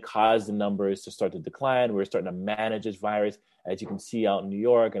 which then caused the numbers to start to decline. We're starting to manage this virus. As you can see out in New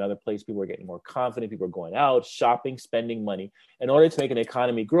York and other places, people are getting more confident. People are going out, shopping, spending money. In order to make an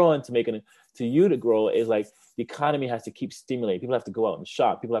economy grow and to grow is like the economy has to keep stimulating. People have to go out and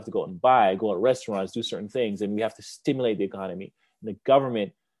shop. People have to go out and buy, go to restaurants, do certain things. And we have to stimulate the economy. And the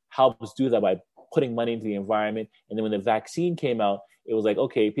government helps do that by putting money into the environment. And then when the vaccine came out, it was like,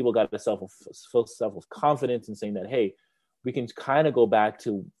 okay, people got self of confidence and saying that, hey, we can kind of go back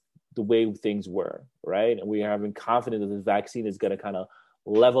to the way things were, right? And we are having confidence that this vaccine is going to kind of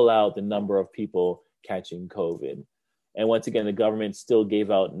level out the number of people catching COVID. And once again, the government still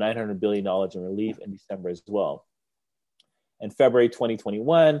gave out $900 billion in relief in December as well. In February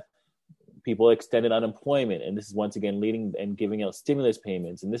 2021, people extended unemployment. And this is once again leading and giving out stimulus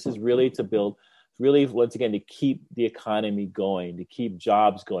payments. And this is really to build, once again, to keep the economy going, to keep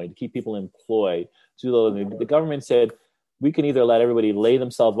jobs going, to keep people employed. So the government said, we can either let everybody lay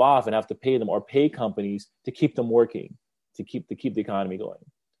themselves off and have to pay them, or pay companies to keep them working, to keep the economy going.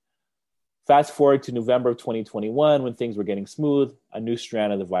 Fast forward to November of 2021, when things were getting smooth, a new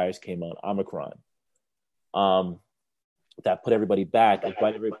strand of the virus came out, Omicron. That put everybody back, and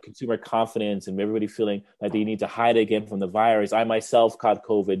brought consumer confidence and everybody feeling like they need to hide again from the virus. I myself caught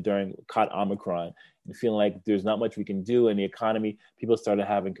Omicron, and feeling like there's not much we can do in the economy. People started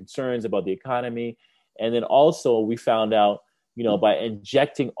having concerns about the economy. And then also we found out, by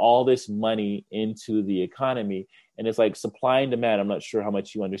injecting all this money into the economy, and it's like supply and demand. I'm not sure how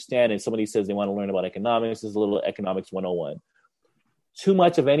much you understand. And somebody says they want to learn about economics. This is a little economics 101. Too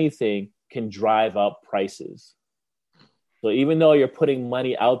much of anything can drive up prices. So even though you're putting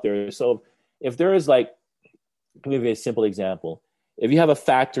money out there, so if there is like, let me give you a simple example. If you have a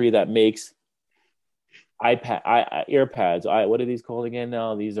factory that makes earpads. What are these called again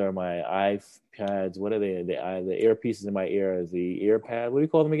now? These are my iPads. What are they? The earpieces in my ear is the earpad. What do you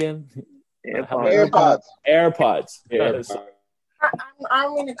call them again? AirPods. AirPods. Yes. I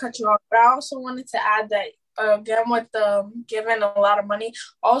don't mean to cut you off, but I also wanted to add that again with the giving a lot of money.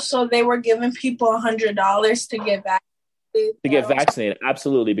 Also, they were giving people $100 to get vaccinated. To get vaccinated,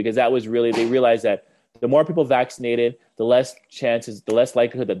 absolutely, because that was really, they realized that the more people vaccinated, the less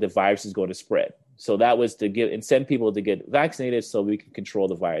likelihood that the virus is going to spread. So that was to incent people to get vaccinated so we can control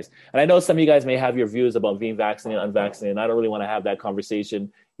the virus. And I know some of you guys may have your views about being vaccinated, unvaccinated, and I don't really want to have that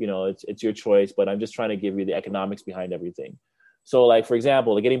conversation. It's your choice, but I'm just trying to give you the economics behind everything. So like, for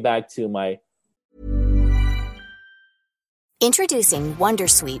example, getting back to my... Introducing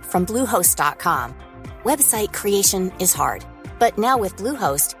Wondersuite from Bluehost.com. Website creation is hard. But now with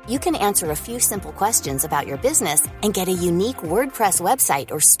Bluehost, you can answer a few simple questions about your business and get a unique WordPress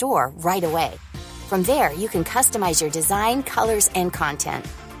website or store right away. From there, you can customize your design, colors, and content.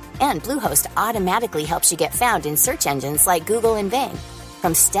 And Bluehost automatically helps you get found in search engines like Google and Bing.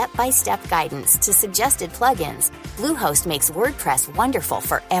 From step-by-step guidance to suggested plugins, Bluehost makes WordPress wonderful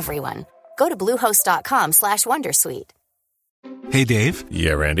for everyone. Go to bluehost.com/wondersuite. Hey, Dave.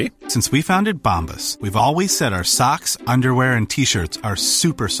 Yeah, Randy. Since we founded Bombas, we've always said our socks, underwear, and T-shirts are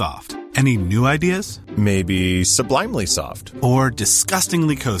super soft. Any new ideas? Maybe sublimely soft. Or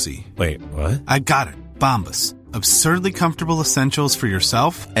disgustingly cozy. Wait, what? I got it. Bombas. Absurdly comfortable essentials for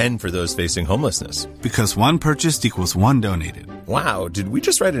yourself and for those facing homelessness. Because one purchased equals one donated. Wow, did we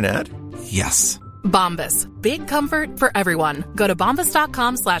just write an ad? Yes. Bombas. Big comfort for everyone. Go to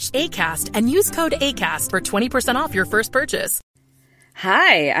bombas.com/ACAST and use code ACAST for 20% off your first purchase.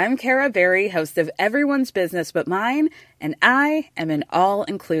 Hi, I'm Kara Berry, host of Everyone's Business But Mine, and I am an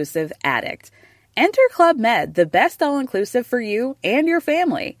all-inclusive addict. Enter Club Med, the best all-inclusive for you and your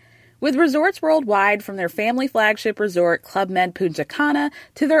family. With resorts worldwide, from their family flagship resort, Club Med Punta Cana,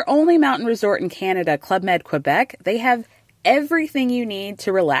 to their only mountain resort in Canada, Club Med Quebec, they have everything you need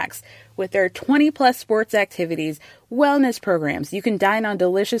to relax. With their 20-plus sports activities, wellness programs, you can dine on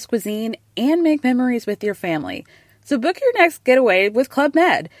delicious cuisine and make memories with your family. So book your next getaway with Club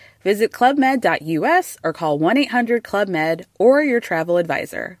Med. Visit clubmed.us or call 1-800-CLUB-MED or your travel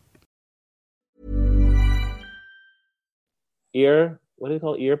advisor. What do they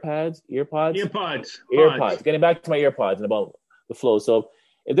call earpads? Earpods. Getting back to my earpods and about the flow. So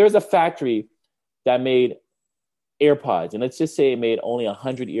if there's a factory that made AirPods, and let's just say it made only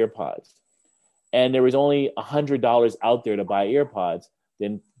 100 earpods, and there was only $100 out there to buy earpods,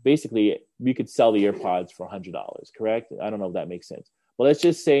 then basically we could sell the earpods for $100, correct? I don't know if that makes sense. But let's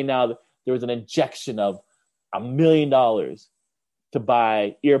just say now that there was an injection of $1 million to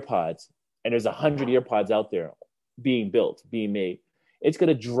buy earpods, and there's 100 earpods out there being made. it's going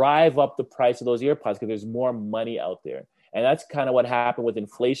to drive up the price of those earpods because there's more money out there. And that's kind of what happened with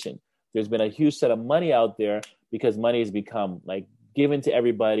inflation. There's been a huge set of money out there because money has become like given to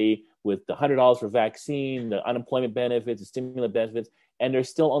everybody with the $100 for vaccine, the unemployment benefits, the stimulant benefits, and there's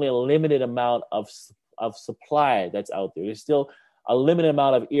still only a limited amount of supply that's out there. There's still a limited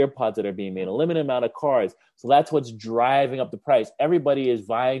amount of earpods that are being made, a limited amount of cars. So that's what's driving up the price. Everybody is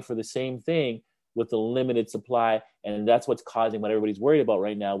vying for the same thing with a limited supply, and that's what's causing what everybody's worried about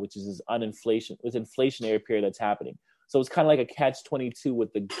right now, which is this inflationary period that's happening. So it's kind of like a catch-22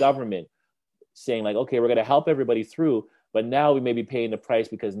 with the government saying like, okay, we're going to help everybody through, but now we may be paying the price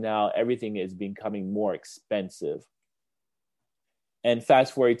because now everything is becoming more expensive. And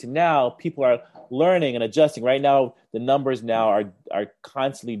fast forward to now, people are learning and adjusting. Right now, the numbers now are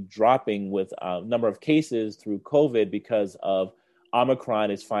constantly dropping with number of cases through COVID because of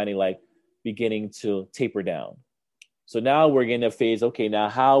Omicron is finally like beginning to taper down. So now we're getting a phase, okay, now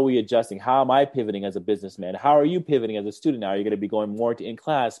how are we adjusting? How am I pivoting as a businessman? How are you pivoting as a student now? Are you going to be going more to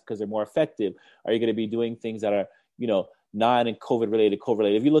in-class because they're more effective? Are you going to be doing things that are, non-COVID related, COVID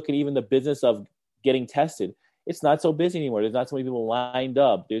related? If you look at even the business of getting tested, it's not so busy anymore. There's not so many people lined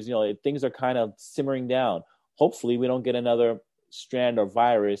up. There's, things are kind of simmering down. Hopefully we don't get another strand or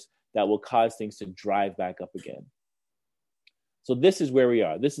virus that will cause things to drive back up again. So this is where we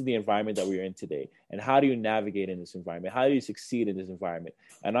are. This is the environment that we are in today. And how do you navigate in this environment? How do you succeed in this environment?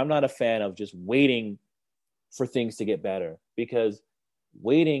 And I'm not a fan of just waiting for things to get better, because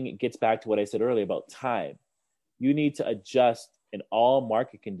waiting gets back to what I said earlier about time. You need to adjust in all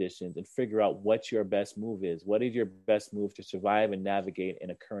market conditions and figure out what your best move is. What is your best move to survive and navigate in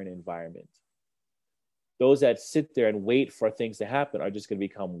a current environment? Those that sit there and wait for things to happen are just going to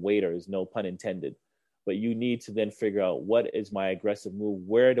become waiters, no pun intended. But you need to then figure out, what is my aggressive move?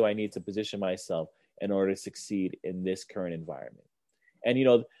 Where do I need to position myself in order to succeed in this current environment? And,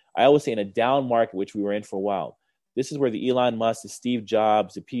 I always say in a down market, which we were in for a while, this is where the Elon Musk, the Steve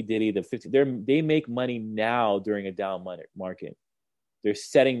Jobs, the P. Diddy, they make money now during a down market. They're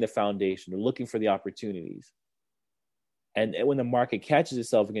setting the foundation. They're looking for the opportunities. And when the market catches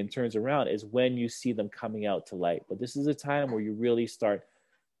itself again, turns around, is when you see them coming out to light. But this is a time where you really start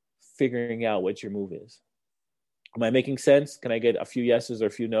figuring out what your move is. Am I making sense? Can I get a few yeses or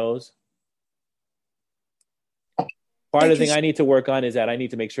a few no's? Part of the thing I need to work on is that I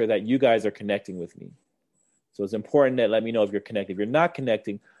need to make sure that you guys are connecting with me. So it's important that let me know if you're connected. If you're not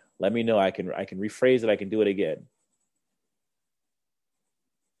connecting, let me know. I can rephrase it. I can do it again.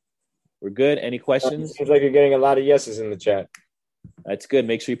 We're good. Any questions? Seems like you're getting a lot of yeses in the chat. That's good.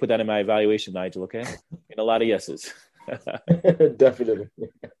 Make sure you put that in my evaluation, Nigel, okay? And a lot of yeses. Definitely.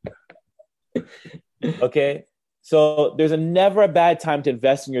 Okay. So there's never a bad time to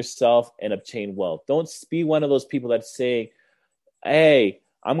invest in yourself and obtain wealth. Don't be one of those people that say, hey,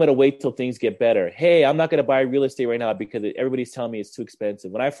 I'm going to wait till things get better. Hey, I'm not going to buy real estate right now because everybody's telling me it's too expensive.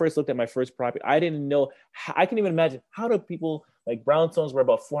 When I first looked at my first property, I didn't know. I can even imagine, how do people like brownstones were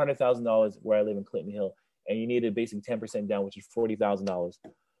about $400,000 where I live in Clinton Hill, and you needed basically 10% down, which is $40,000.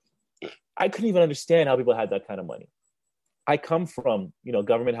 I couldn't even understand how people had that kind of money. I come from,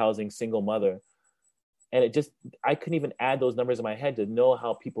 government housing, single mother. And I couldn't even add those numbers in my head to know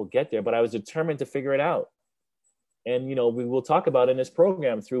how people get there, but I was determined to figure it out. And, we will talk about in this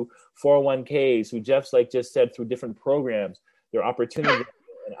program through 401ks, who Jeff's just said, through different programs, there are opportunities.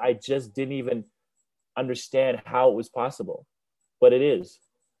 And I just didn't even understand how it was possible, but it is.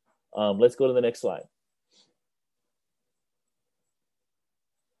 Let's go to the next slide.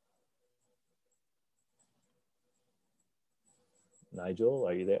 Nigel,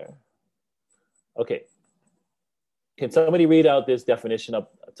 are you there? Okay. Can somebody read out this definition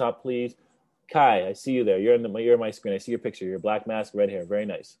up top, please? Kai, I see you there. You're in my screen. I see your picture. Your black mask, red hair. Very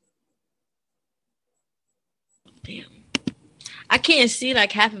nice. Damn. I can't see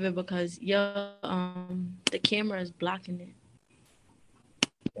like half of it because the camera is blocking it.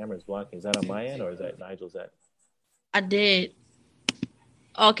 Camera's blocking. Is that on my end or is that Nigel's end? I did.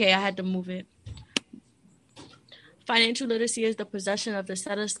 Okay, I had to move it. Financial literacy is the possession of the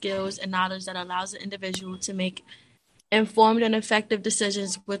set of skills and knowledge that allows an individual to make informed and effective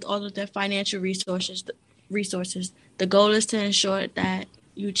decisions with all of their financial resources. The goal is to ensure that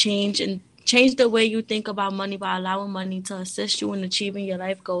you change the way you think about money by allowing money to assist you in achieving your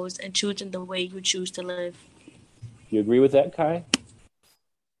life goals and choosing the way you choose to live. You agree with that, Kai?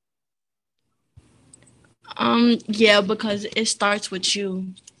 Yeah, because it starts with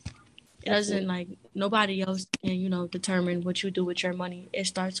you. It doesn't nobody else can, determine what you do with your money. It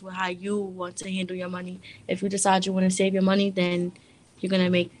starts with how you want to handle your money. If you decide you want to save your money, then you're going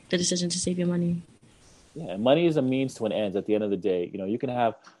to make the decision to save your money. Yeah, money is a means to an end. At the end of the day, you can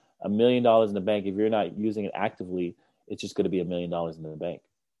have $1 million in the bank. If you're not using it actively, it's just going to be $1 million in the bank.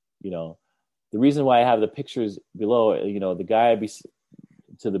 The reason why I have the pictures below, the guy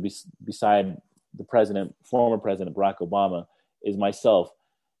beside the president, former President Barack Obama, is myself.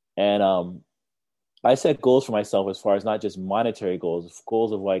 And I set goals for myself as far as not just monetary goals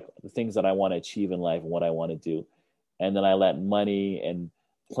of like the things that I want to achieve in life and what I want to do. And then I let money and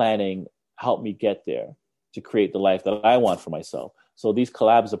planning help me get there to create the life that I want for myself. So these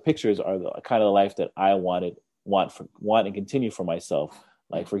collabs of pictures are the kind of the life that I want and continue for myself.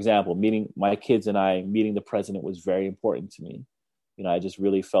 Like, for example, meeting my kids and meeting the president was very important to me. I just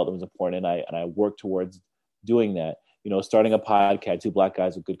really felt it was important, and I worked towards doing that. Starting a podcast, Two Black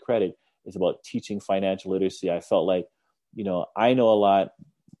Guys with Good Credit, is about teaching financial literacy. I felt like, I know a lot.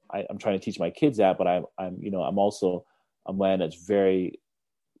 I'm trying to teach my kids that, but I'm also a man that's very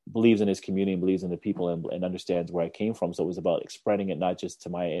believes in his community and believes in the people and understands where I came from. So it was about spreading it not just to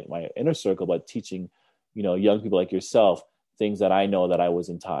my inner circle, but teaching, young people like yourself things that I know that I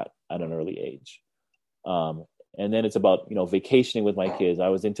wasn't taught at an early age. And then it's about, vacationing with my kids.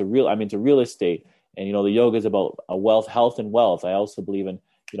 I'm into real estate, and, the yoga is about health and wealth. I also believe in,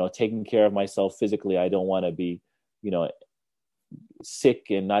 taking care of myself physically. I don't want to be, sick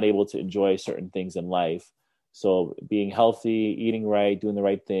and not able to enjoy certain things in life. So being healthy, eating right, doing the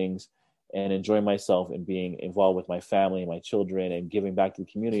right things, and enjoying myself and being involved with my family and my children and giving back to the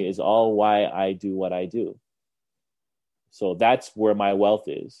community is all why I do what I do. So that's where my wealth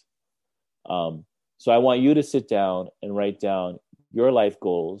is. So I want you to sit down and write down your life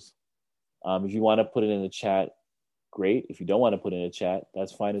goals. If you want to put it in the chat, great. If you don't want to put it in the chat,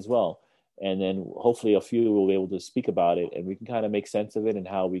 that's fine as well. And then hopefully a few will be able to speak about it, and we can kind of make sense of it and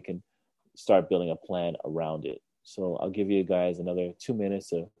how we can start building a plan around it. So I'll give you guys another 2 minutes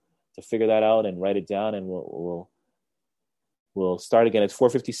to figure that out and write it down, and we'll start again. It's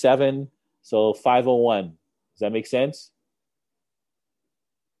 4:57, so 5:01. Does that make sense?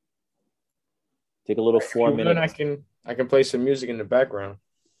 Take a little 4 minutes. I can play some music in the background.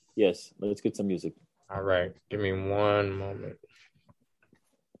 Yes, let's get some music. All right, give me 1 moment.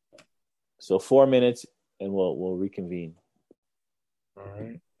 So 4 minutes, and we'll reconvene. All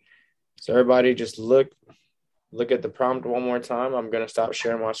right. So everybody, just look at the prompt one more time. I'm gonna stop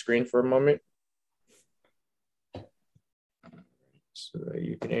sharing my screen for a moment, so that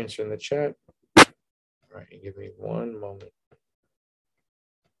you can answer in the chat. All right, give me 1 moment.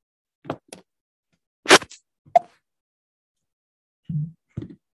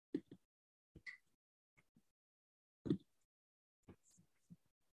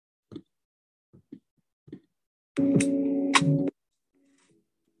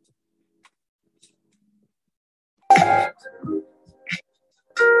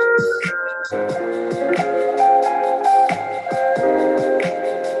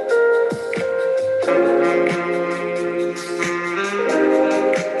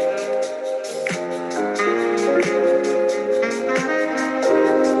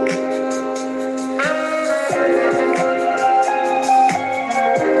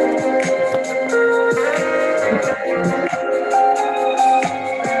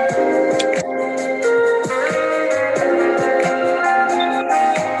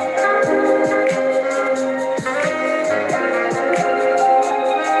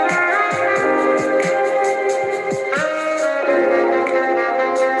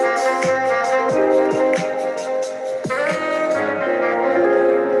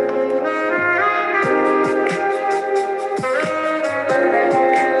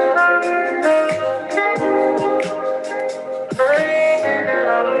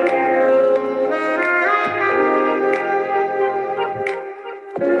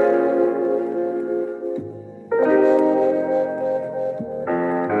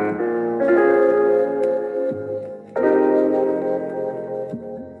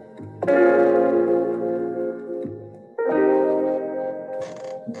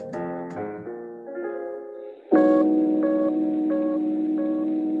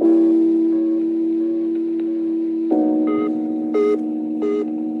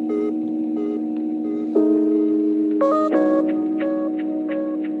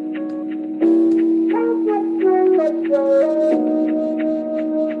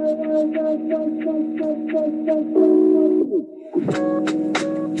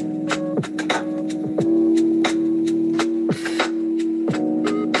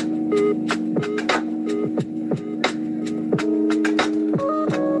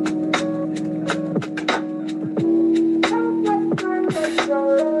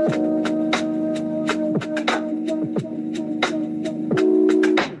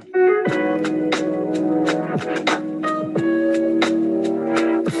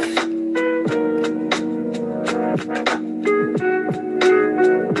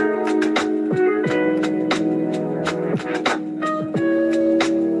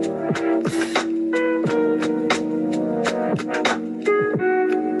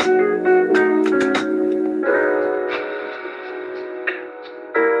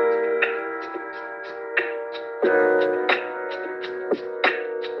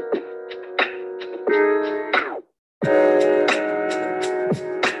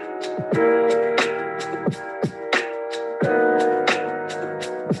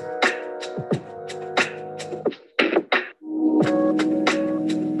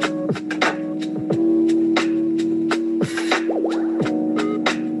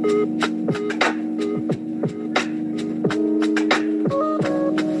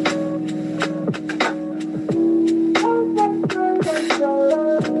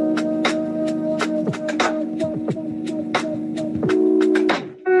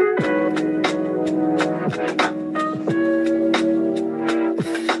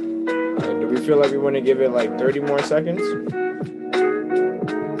 everyone to give it like 30 more seconds?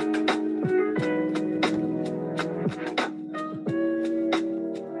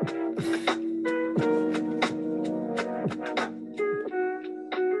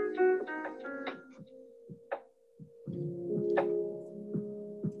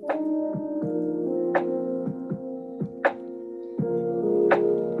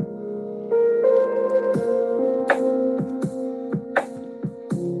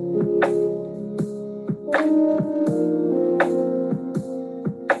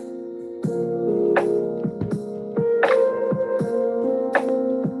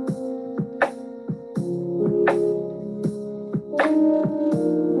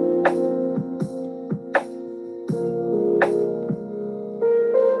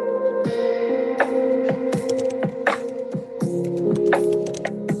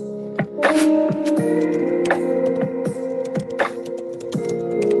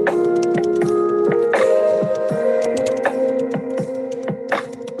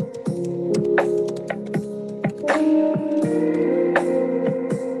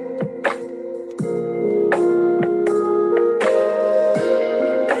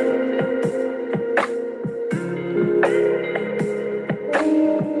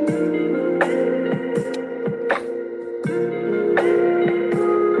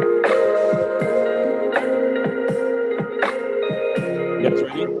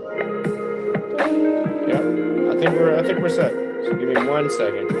 I think we're set. So give me 1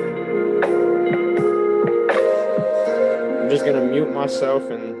 second. I'm just gonna mute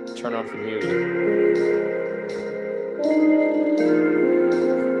myself and turn off the music.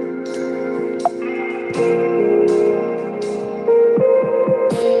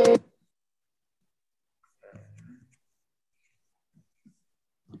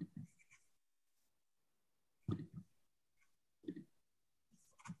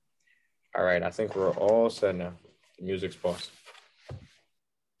 All right, I think we're all set now. The music's paused.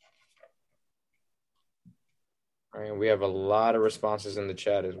 All right, we have a lot of responses in the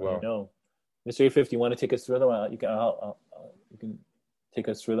chat as well. No, Mr. A50, you want to take us through them? You can take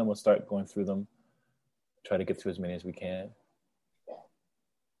us through them. We'll start going through them. Try to get through as many as we can.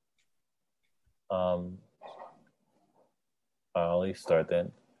 I'll at least start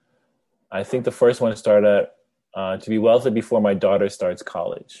then. I think the first one started to be wealthy before my daughter starts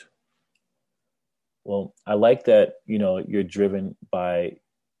college. Well, I like that, you're driven by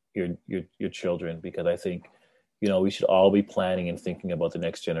your children, because I think, we should all be planning and thinking about the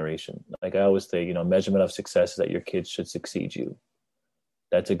next generation. Like I always say, measurement of success is that your kids should succeed you.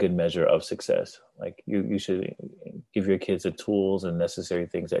 That's a good measure of success. Like you should give your kids the tools and necessary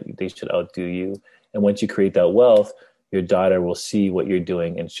things that they should outdo you. And once you create that wealth, your daughter will see what you're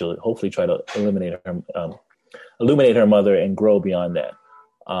doing, and she'll hopefully try to illuminate her mother and grow beyond that.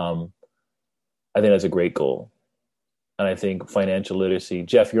 I think that's a great goal. And I think financial literacy.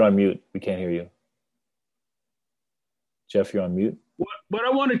 Jeff, you're on mute. We can't hear you. Jeff, you're on mute. What I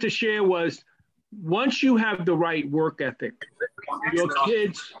wanted to share was, once you have the right work ethic, your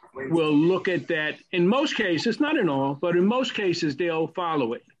kids will look at that. In most cases, not in all, but in most cases, they'll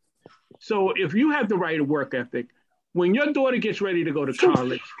follow it. So if you have the right work ethic, when your daughter gets ready to go to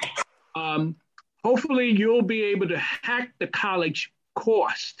college, hopefully you'll be able to hack the college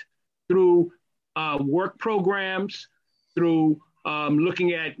cost through work programs, through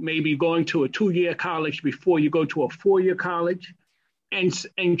looking at maybe going to a 2-year college before you go to a 4-year college,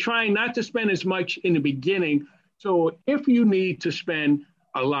 and trying not to spend as much in the beginning. So if you need to spend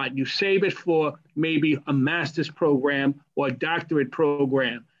a lot, you save it for maybe a master's program or a doctorate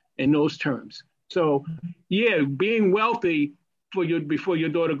program in those terms. So yeah, being wealthy before your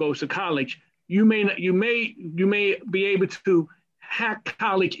daughter goes to college, you may be able to hack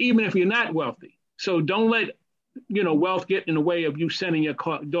college even if you're not wealthy. So don't let wealth get in the way of you sending your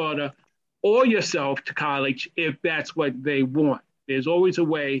daughter or yourself to college if that's what they want. There's always a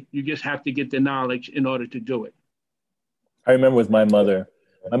way. You just have to get the knowledge in order to do it. I remember with my mother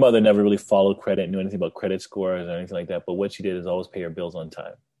never really followed credit, knew anything about credit scores or anything like that. But what she did is always pay her bills on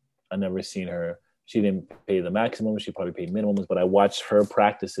time. I never seen her. She didn't pay the maximum. She probably paid minimums. But I watched her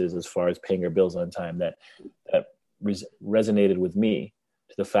practices as far as paying her bills on time that resonated with me,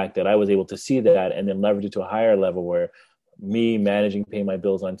 to the fact that I was able to see that and then leverage it to a higher level, where me managing paying my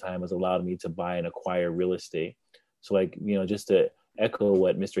bills on time has allowed me to buy and acquire real estate. So just to echo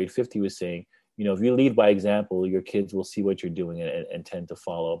what Mr. 850 was saying, if you lead by example, your kids will see what you're doing and tend to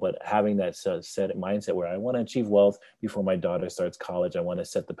follow. But having that set mindset where I want to achieve wealth before my daughter starts college, I want to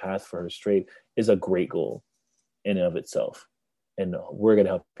set the path for her straight, is a great goal in and of itself. And we're going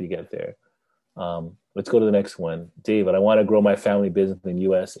to help you get there. Let's go to the next one. David, I want to grow my family business in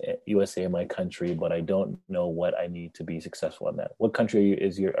USA, my country, but I don't know what I need to be successful in that. What country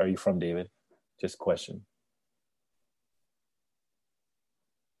are you from, David? Just question.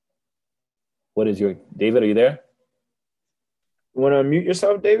 What is your, David, are you there? You want to unmute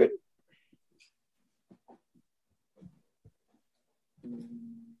yourself, David?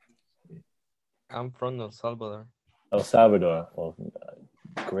 I'm from El Salvador. El Salvador. Well,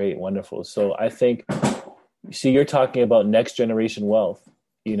 great, wonderful. So I think, see, you're talking about next generation wealth.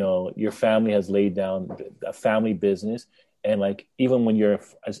 You know, your family has laid down a family business. And like, even when you're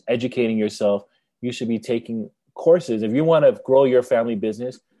educating yourself, you should be taking courses. If you want to grow your family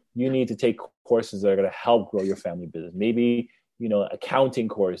business, you need to take courses that are going to help grow your family business. Maybe, you know, accounting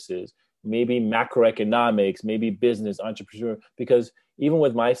courses, maybe macroeconomics, maybe business, entrepreneur, because even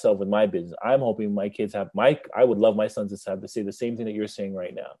with myself, with my business, I'm hoping my kids I would love my sons to have to say the same thing that you're saying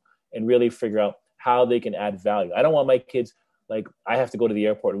right now and really figure out how they can add value. I don't want my kids, like, I have to go to the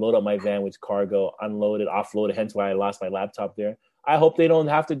airport, load up my van with cargo, unload it, offload it, hence why I lost my laptop there. I hope they don't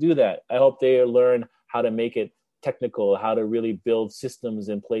have to do that. I hope they learn how to make it technical, how to really build systems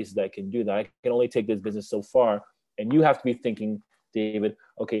in places that can do that. I can only take this business so far. And you have to be thinking, David,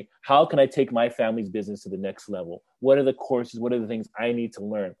 okay, how can I take my family's business to the next level? What are the courses? What are the things I need to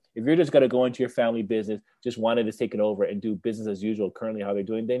learn? If you're just going to go into your family business, just wanted to take it over and do business as usual, currently how they're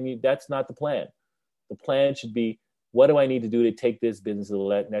doing, then that's not the plan. The plan should be, what do I need to do to take this business to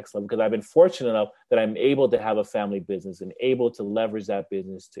the next level? Because I've been fortunate enough that I'm able to have a family business and able to leverage that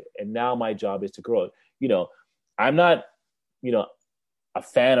business and now my job is to grow it. You know, I'm not, you know, a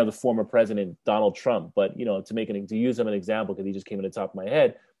fan of the former president, Donald Trump, but, you know, to use him as an example, because he just came in the top of my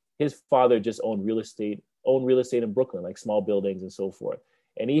head, his father just owned real estate in Brooklyn, like small buildings and so forth.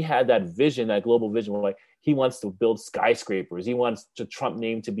 And he had that vision, that global vision, where like he wants to build skyscrapers. He wants the Trump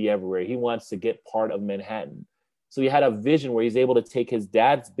name to be everywhere. He wants to get part of Manhattan. So he had a vision where he's able to take his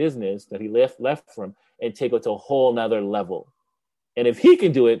dad's business that he left from and take it to a whole nother level. And if he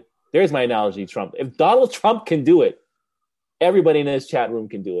can do it, there's my analogy, Trump. If Donald Trump can do it, everybody in this chat room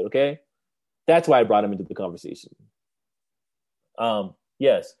can do it, okay? That's why I brought him into the conversation.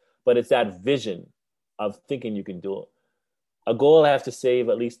 Yes, but it's that vision of thinking you can do it. A goal, I have to save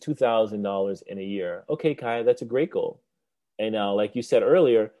at least $2,000 in a year. Okay, Kai, that's a great goal. And now, like you said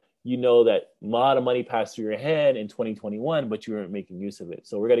earlier, you know that a lot of money passed through your head in 2021, but you weren't making use of it.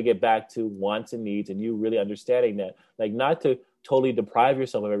 So we're going to get back to wants and needs and you really understanding that, like, not to totally deprive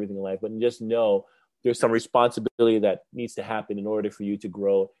yourself of everything in life, but just know there's some responsibility that needs to happen in order for you to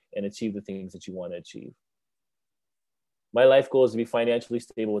grow and achieve the things that you want to achieve. My life goal is to be financially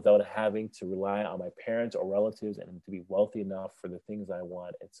stable without having to rely on my parents or relatives and to be wealthy enough for the things I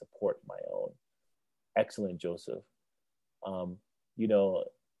want and support my own. Excellent, Joseph. You know,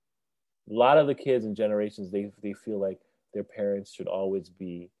 a lot of the kids and generations, they feel like their parents should always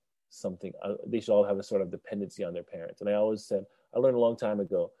be something, they should all have a sort of dependency on their parents. And I always said, I learned a long time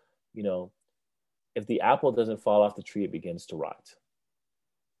ago, you know, if the apple doesn't fall off the tree, it begins to rot.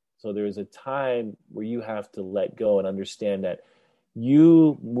 So there is a time where you have to let go and understand that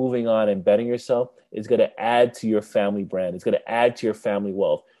you moving on and betting yourself is going to add to your family brand. It's going to add to your family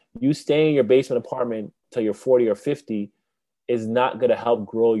wealth. You staying in your basement apartment till you're 40 or 50 is not going to help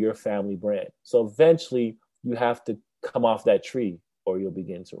grow your family brand. So eventually you have to come off that tree or you'll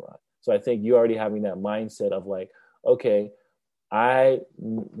begin to rot. So I think you already having that mindset of like, okay, I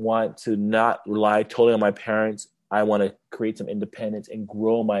want to not rely totally on my parents. I want to create some independence and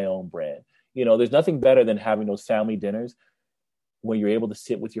grow my own brand. You know, there's nothing better than having those family dinners when you're able to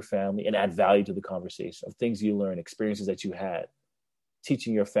sit with your family and add value to the conversation of things you learn, experiences that you had,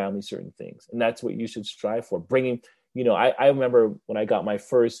 teaching your family certain things. And that's what you should strive for. Bringing, you know, I remember when I got my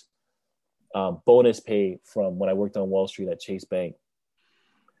first bonus pay from when I worked on Wall Street at Chase Bank,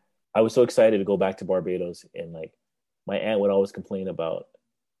 I was so excited to go back to Barbados. And like my aunt would always complain about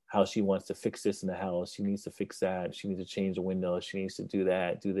how she wants to fix this in the house. She needs to fix that. She needs to change the windows. She needs to do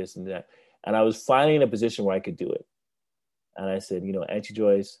that, do this and that. And I was finally in a position where I could do it. And I said, you know, Auntie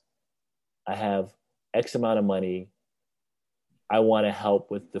Joyce, I have X amount of money. I want to help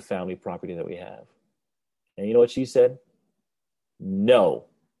with the family property that we have. And you know what she said? No.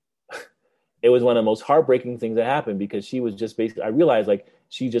 It was one of the most heartbreaking things that happened because she was just basically, I realized like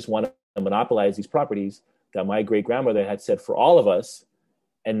she just wanted to monopolize these properties that my great grandmother had said for all of us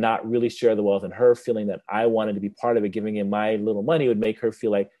and not really share the wealth. And her feeling that I wanted to be part of it, giving in my little money would make her feel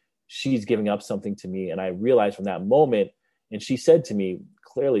like she's giving up something to me. And I realized from that moment, and she said to me,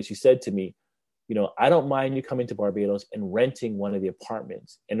 clearly, she said to me, you know, I don't mind you coming to Barbados and renting one of the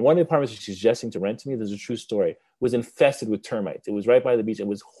apartments. And one of the apartments she's suggesting to rent to me, there's a true story, was infested with termites. It was right by the beach. It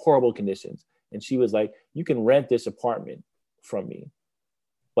was horrible conditions. And she was like, you can rent this apartment from me,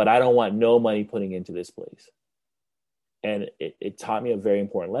 but I don't want no money putting into this place. And it taught me a very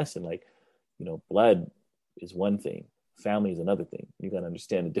important lesson. Like, you know, blood is one thing, family is another thing. You got to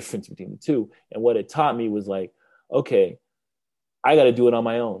understand the difference between the two. And what it taught me was like, okay, I got to do it on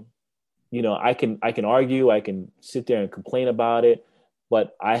my own. You know, I can argue, I can sit there and complain about it,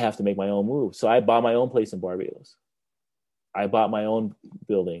 but I have to make my own move. So I bought my own place in Barbados. I bought my own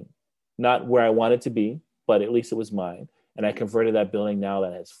building, not where I wanted to be, but at least it was mine. And I converted that building now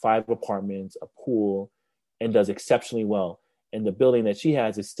that has 5 apartments, a pool, and does exceptionally well. And the building that she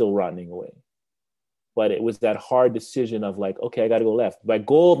has is still rotting away. But it was that hard decision of like, okay, I got to go left. My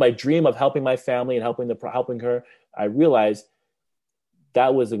goal, my dream of helping my family and helping her, I realized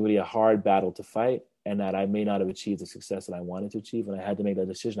that was going to be a hard battle to fight, and that I may not have achieved the success that I wanted to achieve. And I had to make that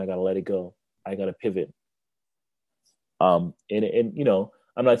decision. I got to let it go. I got to pivot. And you know,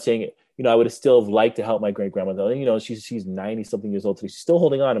 I'm not saying it, you know, I would have still liked to help my great grandmother. And, you know, she's 90 something years old today. She's still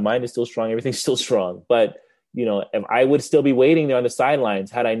holding on. And mind is still strong. Everything's still strong. But, you know, if I would still be waiting there on the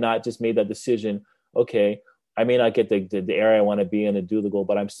sidelines had I not just made that decision. Okay, I may not get the area I want to be in to do the goal,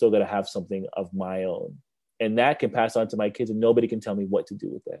 but I'm still going to have something of my own. And that can pass on to my kids, and nobody can tell me what to do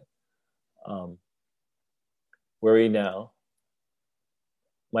with that. Where are we now?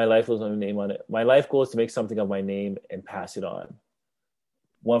 My life goal is my name on it. My life goal is to make something of my name and pass it on.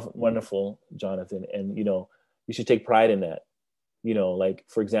 Wonderful, Jonathan. And, you know, you should take pride in that. You know, like,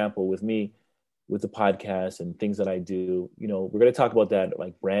 for example, with me, with the podcast and things that I do, you know, we're going to talk about that,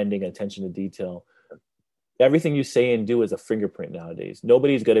 like branding, attention to detail. Everything you say and do is a fingerprint nowadays.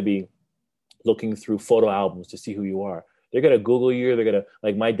 Nobody's going to be looking through photo albums to see who you are. They're going to Google you. They're going to,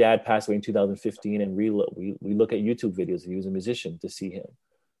 like, my dad passed away in 2015, and we look at YouTube videos. He was a musician to see him.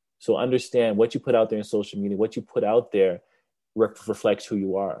 So understand what you put out there in social media, what you put out there reflects who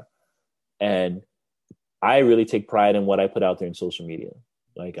you are. And I really take pride in what I put out there in social media.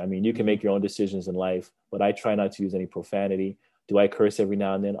 Like, I mean, you can make your own decisions in life, but I try not to use any profanity. Do I curse every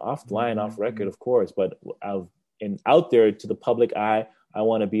now and then? Offline, off record, of course. But out there to the public eye, I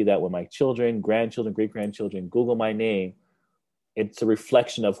want to be that with my children, grandchildren, great-grandchildren. Google my name. It's a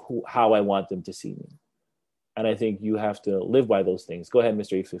reflection of how I want them to see me. And I think you have to live by those things. Go ahead,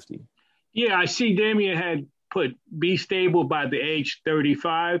 Mr. 850. Yeah, I see Damien had put be stable by the age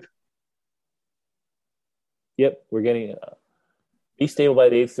 35. Yep, we're getting be stable by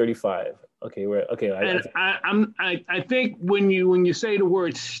the age 35. Okay, we're okay. I think when you say the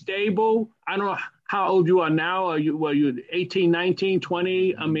word stable, I don't know how old you are now. Are you 18, 19,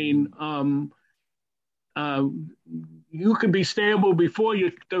 20? I mean, you can be stable before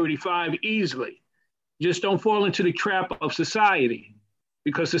you're 35 easily. Just don't fall into the trap of society,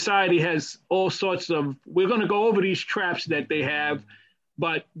 because society has all sorts of, we're going to go over these traps that they have.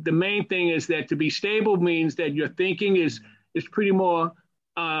 But the main thing is that to be stable means that your thinking is pretty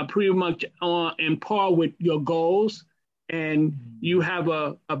much in par with your goals, and you have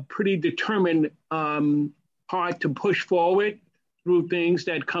a pretty determined heart to push forward through things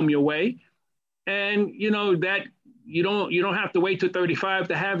that come your way. And you know that you don't have to wait till 35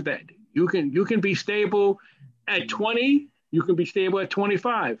 to have that. You can be stable at 20. You can be stable at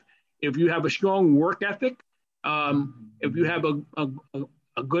 25 if you have a strong work ethic. If you have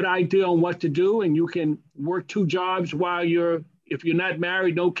a good idea on what to do, and you can work 2 jobs if you're not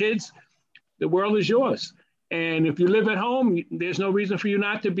married, no kids, the world is yours. And if you live at home, there's no reason for you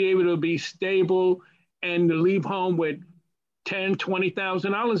not to be able to be stable and to leave home with $10,000,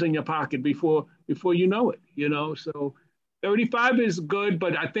 $20,000 in your pocket before you know it. You know, so 35 is good,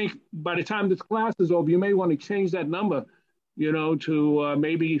 but I think by the time this class is over, you may want to change that number, you know, to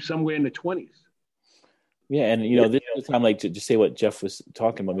maybe somewhere in the 20s. Yeah, and you know, this is the time, like, to just say what Jeff was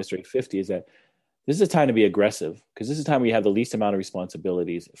talking about, Mr. 850, is that this is a time to be aggressive, because this is a time where you have the least amount of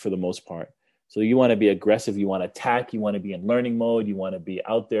responsibilities for the most part. So you want to be aggressive, you want to attack, you want to be in learning mode, you want to be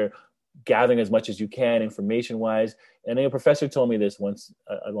out there gathering as much as you can information-wise. And a professor told me this once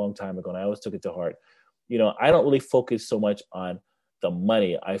a long time ago, and I always took it to heart. You know, I don't really focus so much on the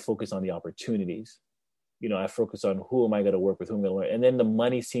money. I focus on the opportunities. You know, I focus on who am I going to work with, who am I going to learn. And then the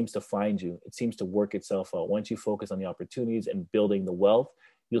money seems to find you. It seems to work itself out. Once you focus on the opportunities and building the wealth,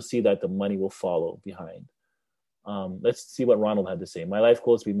 you'll see that the money will follow behind. Let's see what Ronald had to say. My life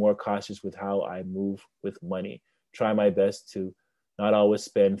goal is to be more cautious with how I move with money. Try my best to not always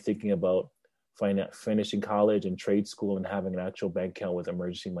spend thinking about finishing college and trade school and having an actual bank account with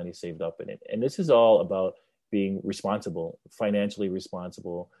emergency money saved up in it. And this is all about being responsible, financially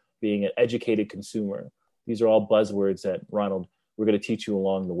responsible, being an educated consumer. These are all buzzwords that, Ronald, we're going to teach you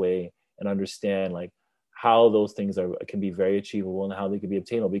along the way, and understand like how those things can be very achievable and how they can be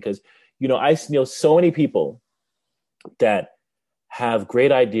obtainable. Because, I know so many people that have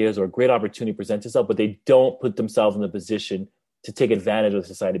great ideas or great opportunity presents itself, but they don't put themselves in the position to take advantage of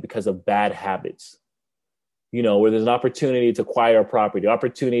society because of bad habits. Where there's an opportunity to acquire a property,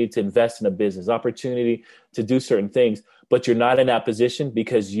 opportunity to invest in a business, opportunity to do certain things, but you're not in that position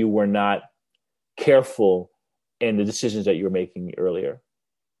because you were not careful in the decisions that you were making earlier.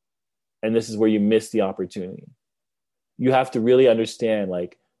 And this is where you miss the opportunity. You have to really understand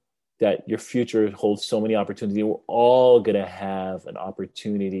that your future holds so many opportunities. We're all going to have an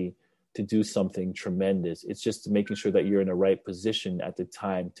opportunity to do something tremendous. It's just making sure that you're in the right position at the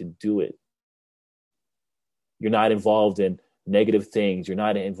time to do it. You're not involved in negative things. You're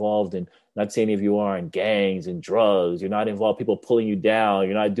not involved in, not saying any of you are, in gangs and drugs. You're not involved, people pulling you down.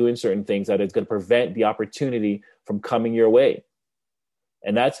 You're not doing certain things that is going to prevent the opportunity from coming your way.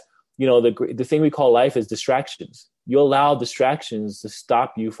 And that's, the thing we call life is distractions. You allow distractions to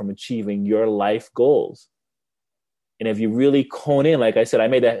stop you from achieving your life goals. And if you really hone in, like I said, I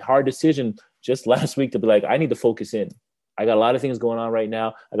made that hard decision just last week to be like, I need to focus in. I got a lot of things going on right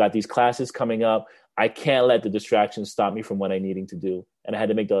now. I got these classes coming up. I can't let the distractions stop me from what I'm needing to do. And I had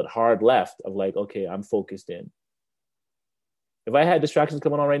to make that hard left of okay, I'm focused in. If I had distractions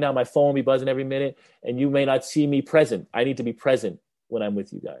coming on right now, my phone would be buzzing every minute and you may not see me present. I need to be present when I'm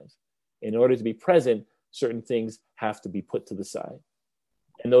with you guys. In order to be present, certain things have to be put to the side.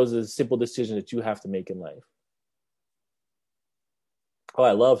 And those are the simple decisions that you have to make in life. Oh,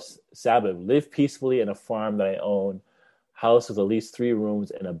 I love Sabbath. Live peacefully in a farm that I own. House with at least 3 rooms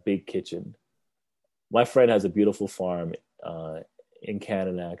and a big kitchen. My friend has a beautiful farm in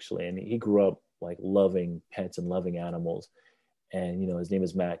Canada, actually, and he grew up loving pets and loving animals. And, his name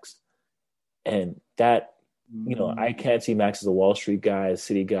is Max. And that, I can't see Max as a Wall Street guy, a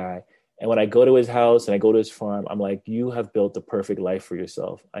city guy. And when I go to his house and I go to his farm, I'm like, you have built the perfect life for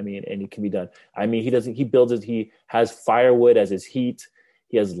yourself. And it can be done. He has firewood as his heat.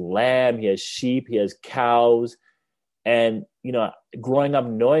 He has lamb, he has sheep, he has cows. And, growing up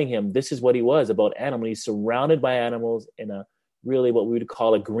knowing him, this is what he was about animals. He's surrounded by animals in a really what we would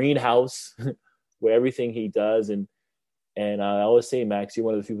call a greenhouse where everything he does. And I always say, Max, you're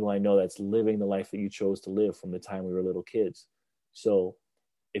one of the people I know that's living the life that you chose to live from the time we were little kids. So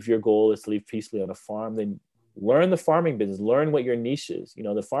if your goal is to live peacefully on a farm, then learn the farming business, learn what your niche is.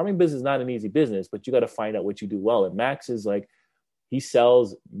 The farming business is not an easy business, but you got to find out what you do well. And Max is he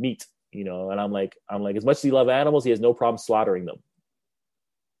sells meat. And I'm like, as much as he loves animals, he has no problem slaughtering them.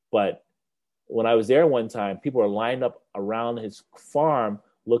 But when I was there one time, people were lined up around his farm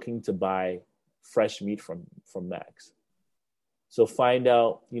looking to buy fresh meat from Max. So find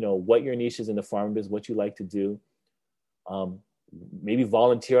out, what your niche is in the farming business, what you like to do. Maybe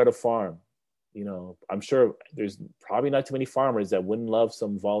volunteer at a farm. I'm sure there's probably not too many farmers that wouldn't love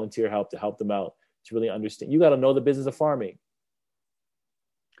some volunteer help to help them out to really understand. You got to know the business of farming.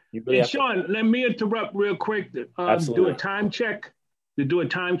 Hey, Sean, let me interrupt real quick. Do a time check.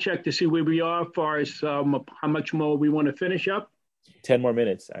 To see where we are as far as how much more we want to finish up. 10 more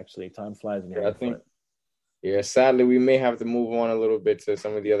minutes, actually. Time flies. Sadly, we may have to move on a little bit to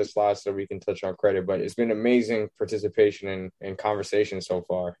some of the other slides so we can touch on credit. But it's been amazing participation and conversation so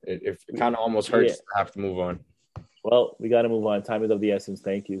far. It kind of almost hurts to have to move on. Well, we got to move on. Time is of the essence.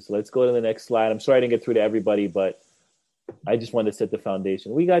 Thank you. So let's go to the next slide. I'm sorry I didn't get through to everybody, but I just wanted to set the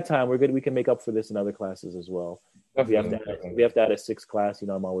foundation. We got time. We're good. We can make up for this in other classes as well. We have to add a 6th class.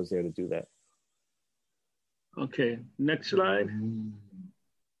 I'm always there to do that. Okay. Next slide.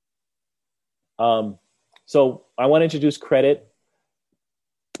 So I want to introduce credit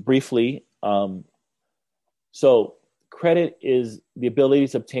briefly. So credit is the ability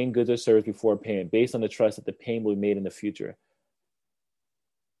to obtain goods or service before payment based on the trust that the payment will be made in the future.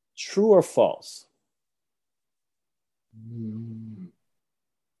 True or false?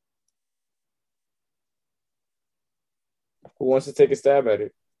 Who wants to take a stab at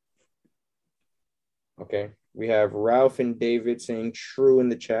it? Okay. We have Ralph and David saying true in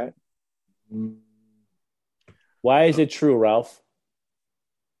the chat. Why is it true, Ralph?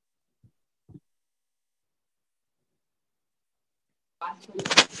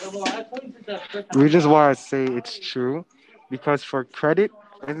 The reason why I say it's true, because for credit,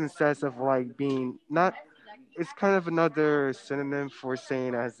 in the sense of being not, it's kind of another synonym for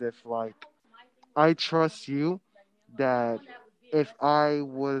saying as if I trust you that if I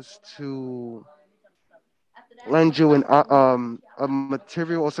was to lend you a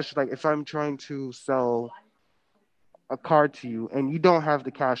material or such, if I'm trying to sell a car to you and you don't have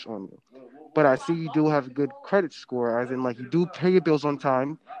the cash on you, but I see you do have a good credit score, as in like you do pay your bills on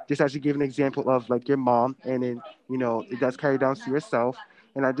time, just as you gave an example of like your mom, and then it does carry down to yourself.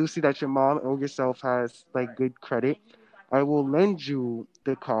 And I do see that your mom or yourself has like good credit. I will lend you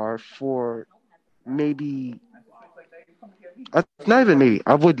the car for maybe. Not even maybe.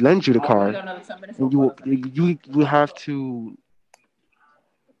 I would lend you the car, and you have to.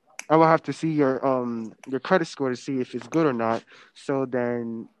 I will have to see your credit score to see if it's good or not. So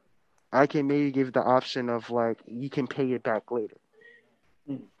then, I can maybe give the option of like you can pay it back later.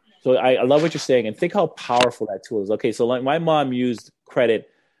 So I love what you're saying, and think how powerful that tool is. Okay, so like my mom used credit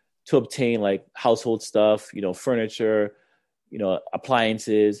to obtain like household stuff, furniture,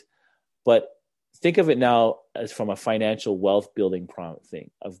 appliances, but think of it now as from a financial wealth building thing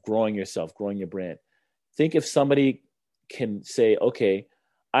of growing yourself, growing your brand. Think if somebody can say, okay,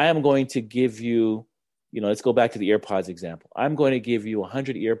 I am going to give you, let's go back to the AirPods example. I'm going to give you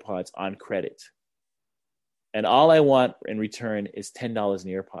 100 AirPods on credit. And all I want in return is $10 an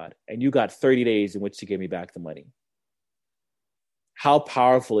AirPod. And you got 30 days in which to give me back the money. How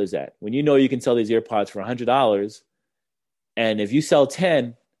powerful is that? When you can sell these AirPods for $100, and if you sell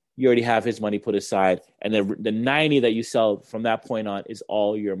 10, you already have his money put aside. And the 90 that you sell from that point on is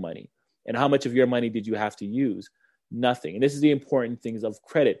all your money. And how much of your money did you have to use? Nothing. And this is the important things of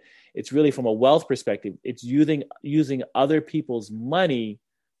credit. It's really from a wealth perspective. It's using other people's money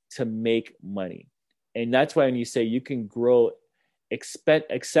to make money. And that's why when you say you can grow,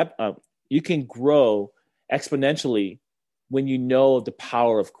 you can grow exponentially when you know the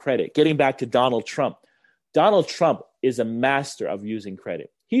power of credit. Getting back to Donald Trump. Donald Trump is a master of using credit.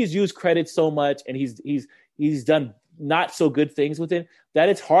 He's used credit so much, and he's done not so good things with it that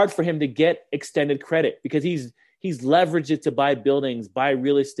it's hard for him to get extended credit because he's leveraged it to buy buildings, buy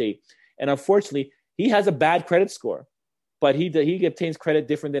real estate. And unfortunately, he has a bad credit score, but he obtains credit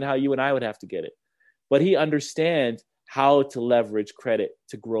different than how you and I would have to get it. But he understands how to leverage credit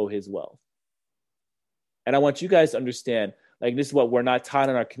to grow his wealth. And I want you guys to understand, like, this is what we're not taught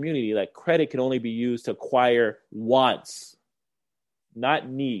in our community. Like, credit can only be used to acquire wants, not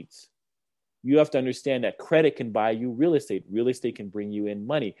needs. You have to understand that credit can buy you real estate. Real estate can bring you in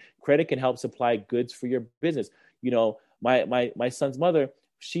money. Credit can help supply goods for your business. My son's mother,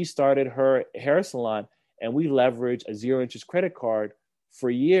 she started her hair salon, and we leveraged a 0-interest credit card for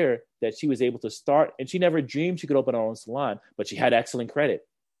a year that she was able to start. And she never dreamed she could open her own salon, but she had excellent credit.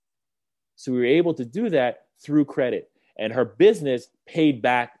 So we were able to do that through credit. And her business paid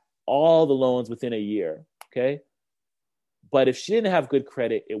back all the loans within a year, okay? But if she didn't have good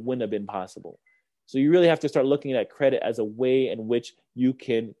credit, it wouldn't have been possible. So you really have to start looking at credit as a way in which you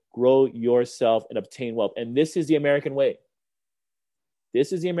can grow yourself and obtain wealth. And this is the American way.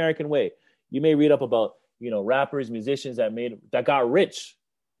 This is the American way. You may read up about, rappers, musicians that got rich.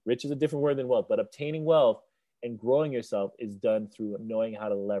 Rich is a different word than wealth, but obtaining wealth and growing yourself is done through knowing how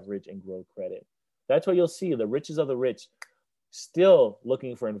to leverage and grow credit. That's what you'll see. The richest of the rich still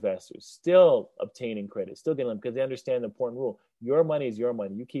looking for investors, still obtaining credit, still getting them because they understand the important rule. Your money is your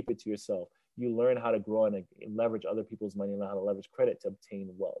money. You keep it to yourself. You learn how to grow and leverage other people's money and learn how to leverage credit to obtain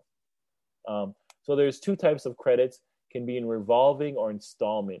wealth. So there's two types of credits, can be in revolving or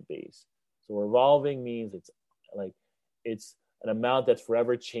installment based. So revolving means it's an amount that's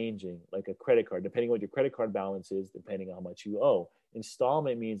forever changing, like a credit card, depending on what your credit card balance is, depending on how much you owe.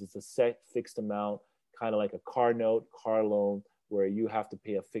 Installment means it's a set fixed amount, kind of like a car note, car loan, where you have to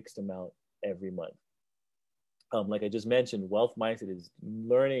pay a fixed amount every month. Like I just mentioned, wealth mindset is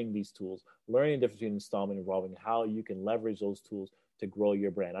learning these tools, learning the difference between installment and revolving, how you can leverage those tools to grow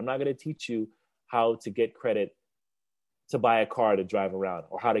your brand. I'm not going to teach you how to get credit to buy a car to drive around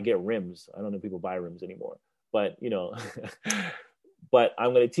or how to get rims. I don't know if people buy rims anymore, but but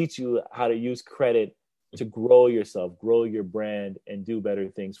I'm going to teach you how to use credit to grow yourself, grow your brand, and do better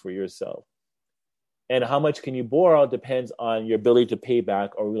things for yourself. And how much can you borrow depends on your ability to pay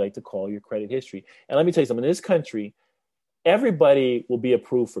back, or we like to call your credit history. And let me tell you something, in this country, everybody will be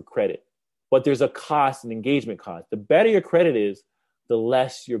approved for credit, but there's a cost, an engagement cost. The better your credit is, the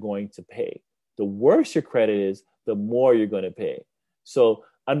less you're going to pay. The worse your credit is, the more you're going to pay. So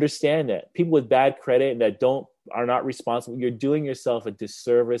understand that people with bad credit and that are not responsible, you're doing yourself a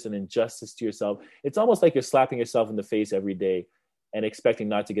disservice and injustice to yourself. It's almost like you're slapping yourself in the face every day and expecting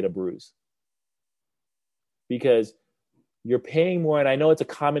not to get a bruise. Because you're paying more, and I know it's a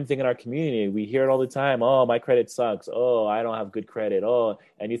common thing in our community. We hear it all the time. Oh, my credit sucks. Oh, I don't have good credit. Oh,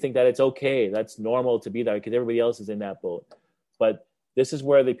 and you think that it's okay. That's normal to be there because everybody else is in that boat. But this is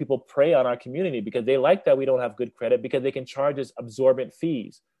where the people prey on our community because they like that we don't have good credit because they can charge us absorbent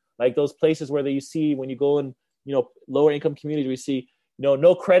fees. Like those places where you see when you go in, lower income communities, we see,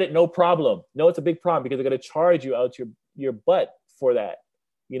 no credit, no problem. No, it's a big problem because they're going to charge you out your butt for that.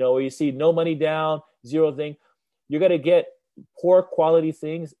 Where you see no money down, zero thing, you're going to get poor quality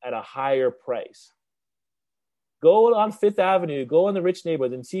things at a higher price. Go on Fifth Avenue, go in the rich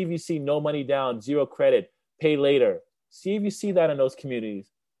neighborhoods and see if you see no money down, zero credit, pay later. See if you see that in those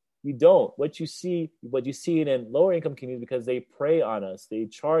communities. You don't. What you see it in lower income communities because they prey on us. They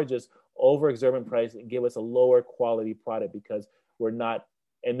charge us over exorbitant price and give us a lower quality product because we're not,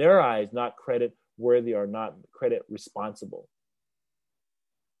 in their eyes, not credit worthy or not credit responsible.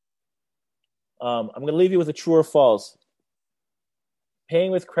 I'm going to leave you with a true or false.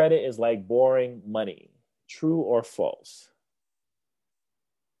 Paying with credit is like borrowing money. True or false?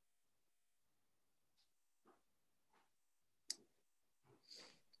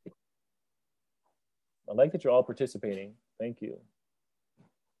 I like that you're all participating. Thank you.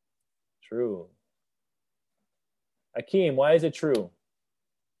 True. Akeem, why is it true?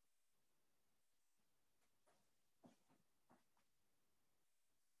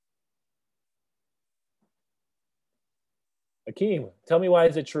 Akeem, tell me why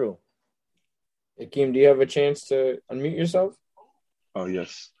is it true? Akeem, do you have a chance to unmute yourself? Oh,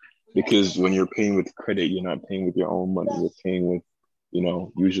 yes. Because when you're paying with credit, you're not paying with your own money. You're paying with,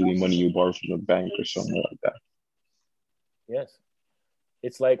 usually money you borrow from the bank or something like that. Yes.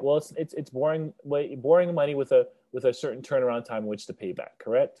 It's like, well, it's borrowing money with a certain turnaround time in which to pay back,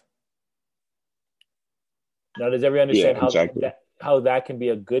 correct? Now, does everybody understand how that can be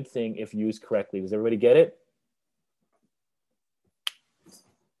a good thing if used correctly? Does everybody get it?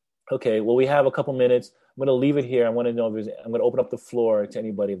 Okay, well, we have a couple minutes. I'm going to leave it here. I want to know I'm going to open up the floor to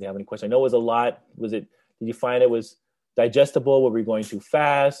anybody if they have any questions. I know it was a lot. Did you find it was digestible? Were we going too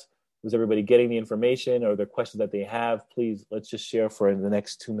fast? Was everybody getting the information? Or are there questions that they have? Please, let's just share for the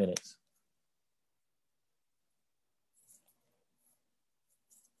next 2 minutes.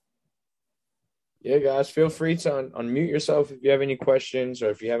 Yeah, guys, feel free to unmute yourself if you have any questions or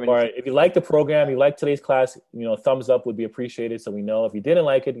if you have any. All right, if you like the program, you like today's class, thumbs up would be appreciated so we know. If you didn't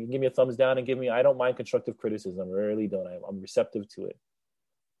like it, you can give me a thumbs down and I don't mind constructive criticism. I really don't. I'm receptive to it.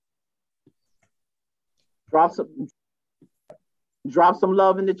 Drop some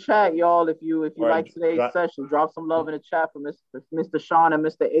love in the chat, y'all. If you like today's session, drop some love in the chat for Mr. Sean and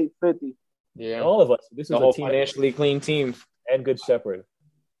Mr. 850. Yeah, all of us. This is the whole financially clean team and Good Shepherd.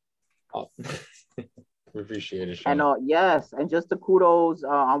 Oh. We appreciate it, Sean. And yes, and just the kudos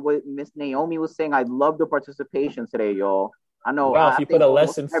on what Miss Naomi was saying. I love the participation today, y'all. I know. Ralph, you put a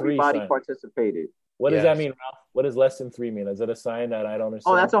less than 3. Everybody participated. What does that mean, Ralph? What does less than 3 mean? Is that a sign that I don't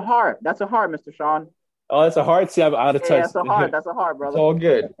understand? Oh, that's a heart. That's a heart, Mr. Sean. Oh, that's a heart. See, I'm out of touch. Yeah, that's a heart. That's a heart, brother. It's all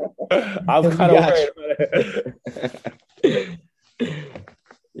good. I'm kind of worried about it.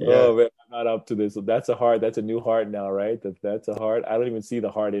 Yeah. Oh man, I'm not up to this. So that's a heart. That's a new heart now, right? That's a heart. I don't even see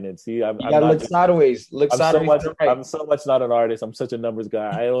the heart in it. See, I'm not look sideways. Look sideways. I'm so much not an artist. I'm such a numbers guy.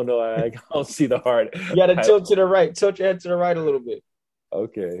 I don't know. I don't see the heart. You got to tilt to the right. Tilt your head to the right a little bit.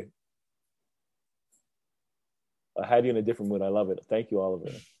 Okay. I had you in a different mood. I love it. Thank you,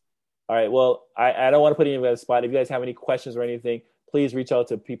 Oliver. All right. Well, I don't want to put you in a spot. If you guys have any questions or anything, please reach out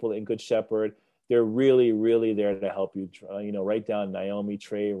to people in Good Shepherd. They're really, really there to help you. Write down Naomi,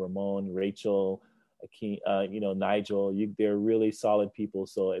 Trey, Ramon, Rachel, Nigel. They're really solid people.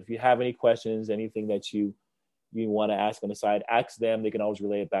 So if you have any questions, anything that you want to ask on the side, ask them. They can always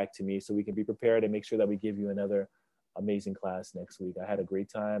relay it back to me so we can be prepared and make sure that we give you another amazing class next week. I had a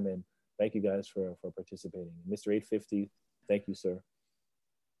great time, and thank you guys for participating. Mr. 850, thank you, sir.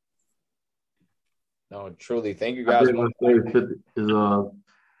 No, truly, thank you guys.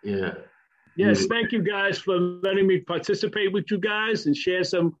 Yes, thank you guys for letting me participate with you guys and share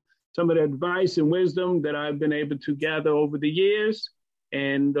some of the advice and wisdom that I've been able to gather over the years.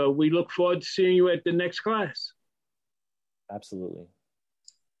 And we look forward to seeing you at the next class. Absolutely.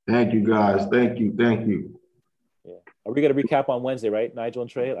 Thank you, guys. Thank you. Yeah. Are we going to recap on Wednesday, right, Nigel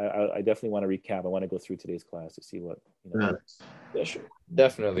and Trey? I definitely want to recap. I want to go through today's class to see what. Yeah, sure.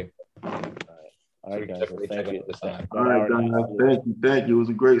 Definitely. All right, guys. Well, thank you. All right, guys. Thank you. It was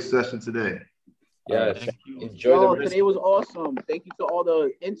a great session today. Yeah, enjoy the today was awesome. Thank you to all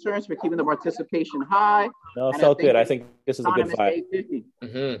the interns for keeping the participation high. No, it felt good. I think this is a good fight.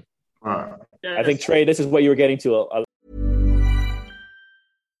 Mm-hmm. All right. I think, Trey, this is what you were getting to.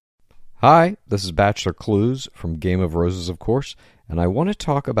 Hi, this is Bachelor Clues from Game of Roses, of course, and I want to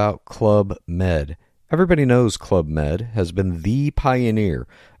talk about Club Med. Everybody knows Club Med has been the pioneer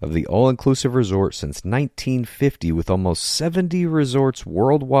of the all-inclusive resort since 1950 with almost 70 resorts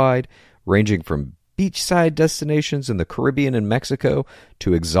worldwide, ranging from beachside destinations in the Caribbean and Mexico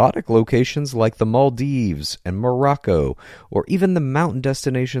to exotic locations like the Maldives and Morocco, or even the mountain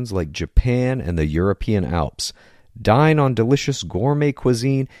destinations like Japan and the European Alps. Dine on delicious gourmet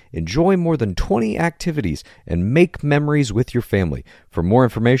cuisine, enjoy more than 20 activities, and make memories with your family. For more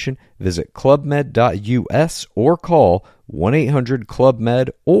information, visit clubmed.us or call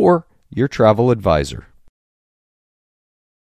 1-800-CLUB-MED or your travel advisor.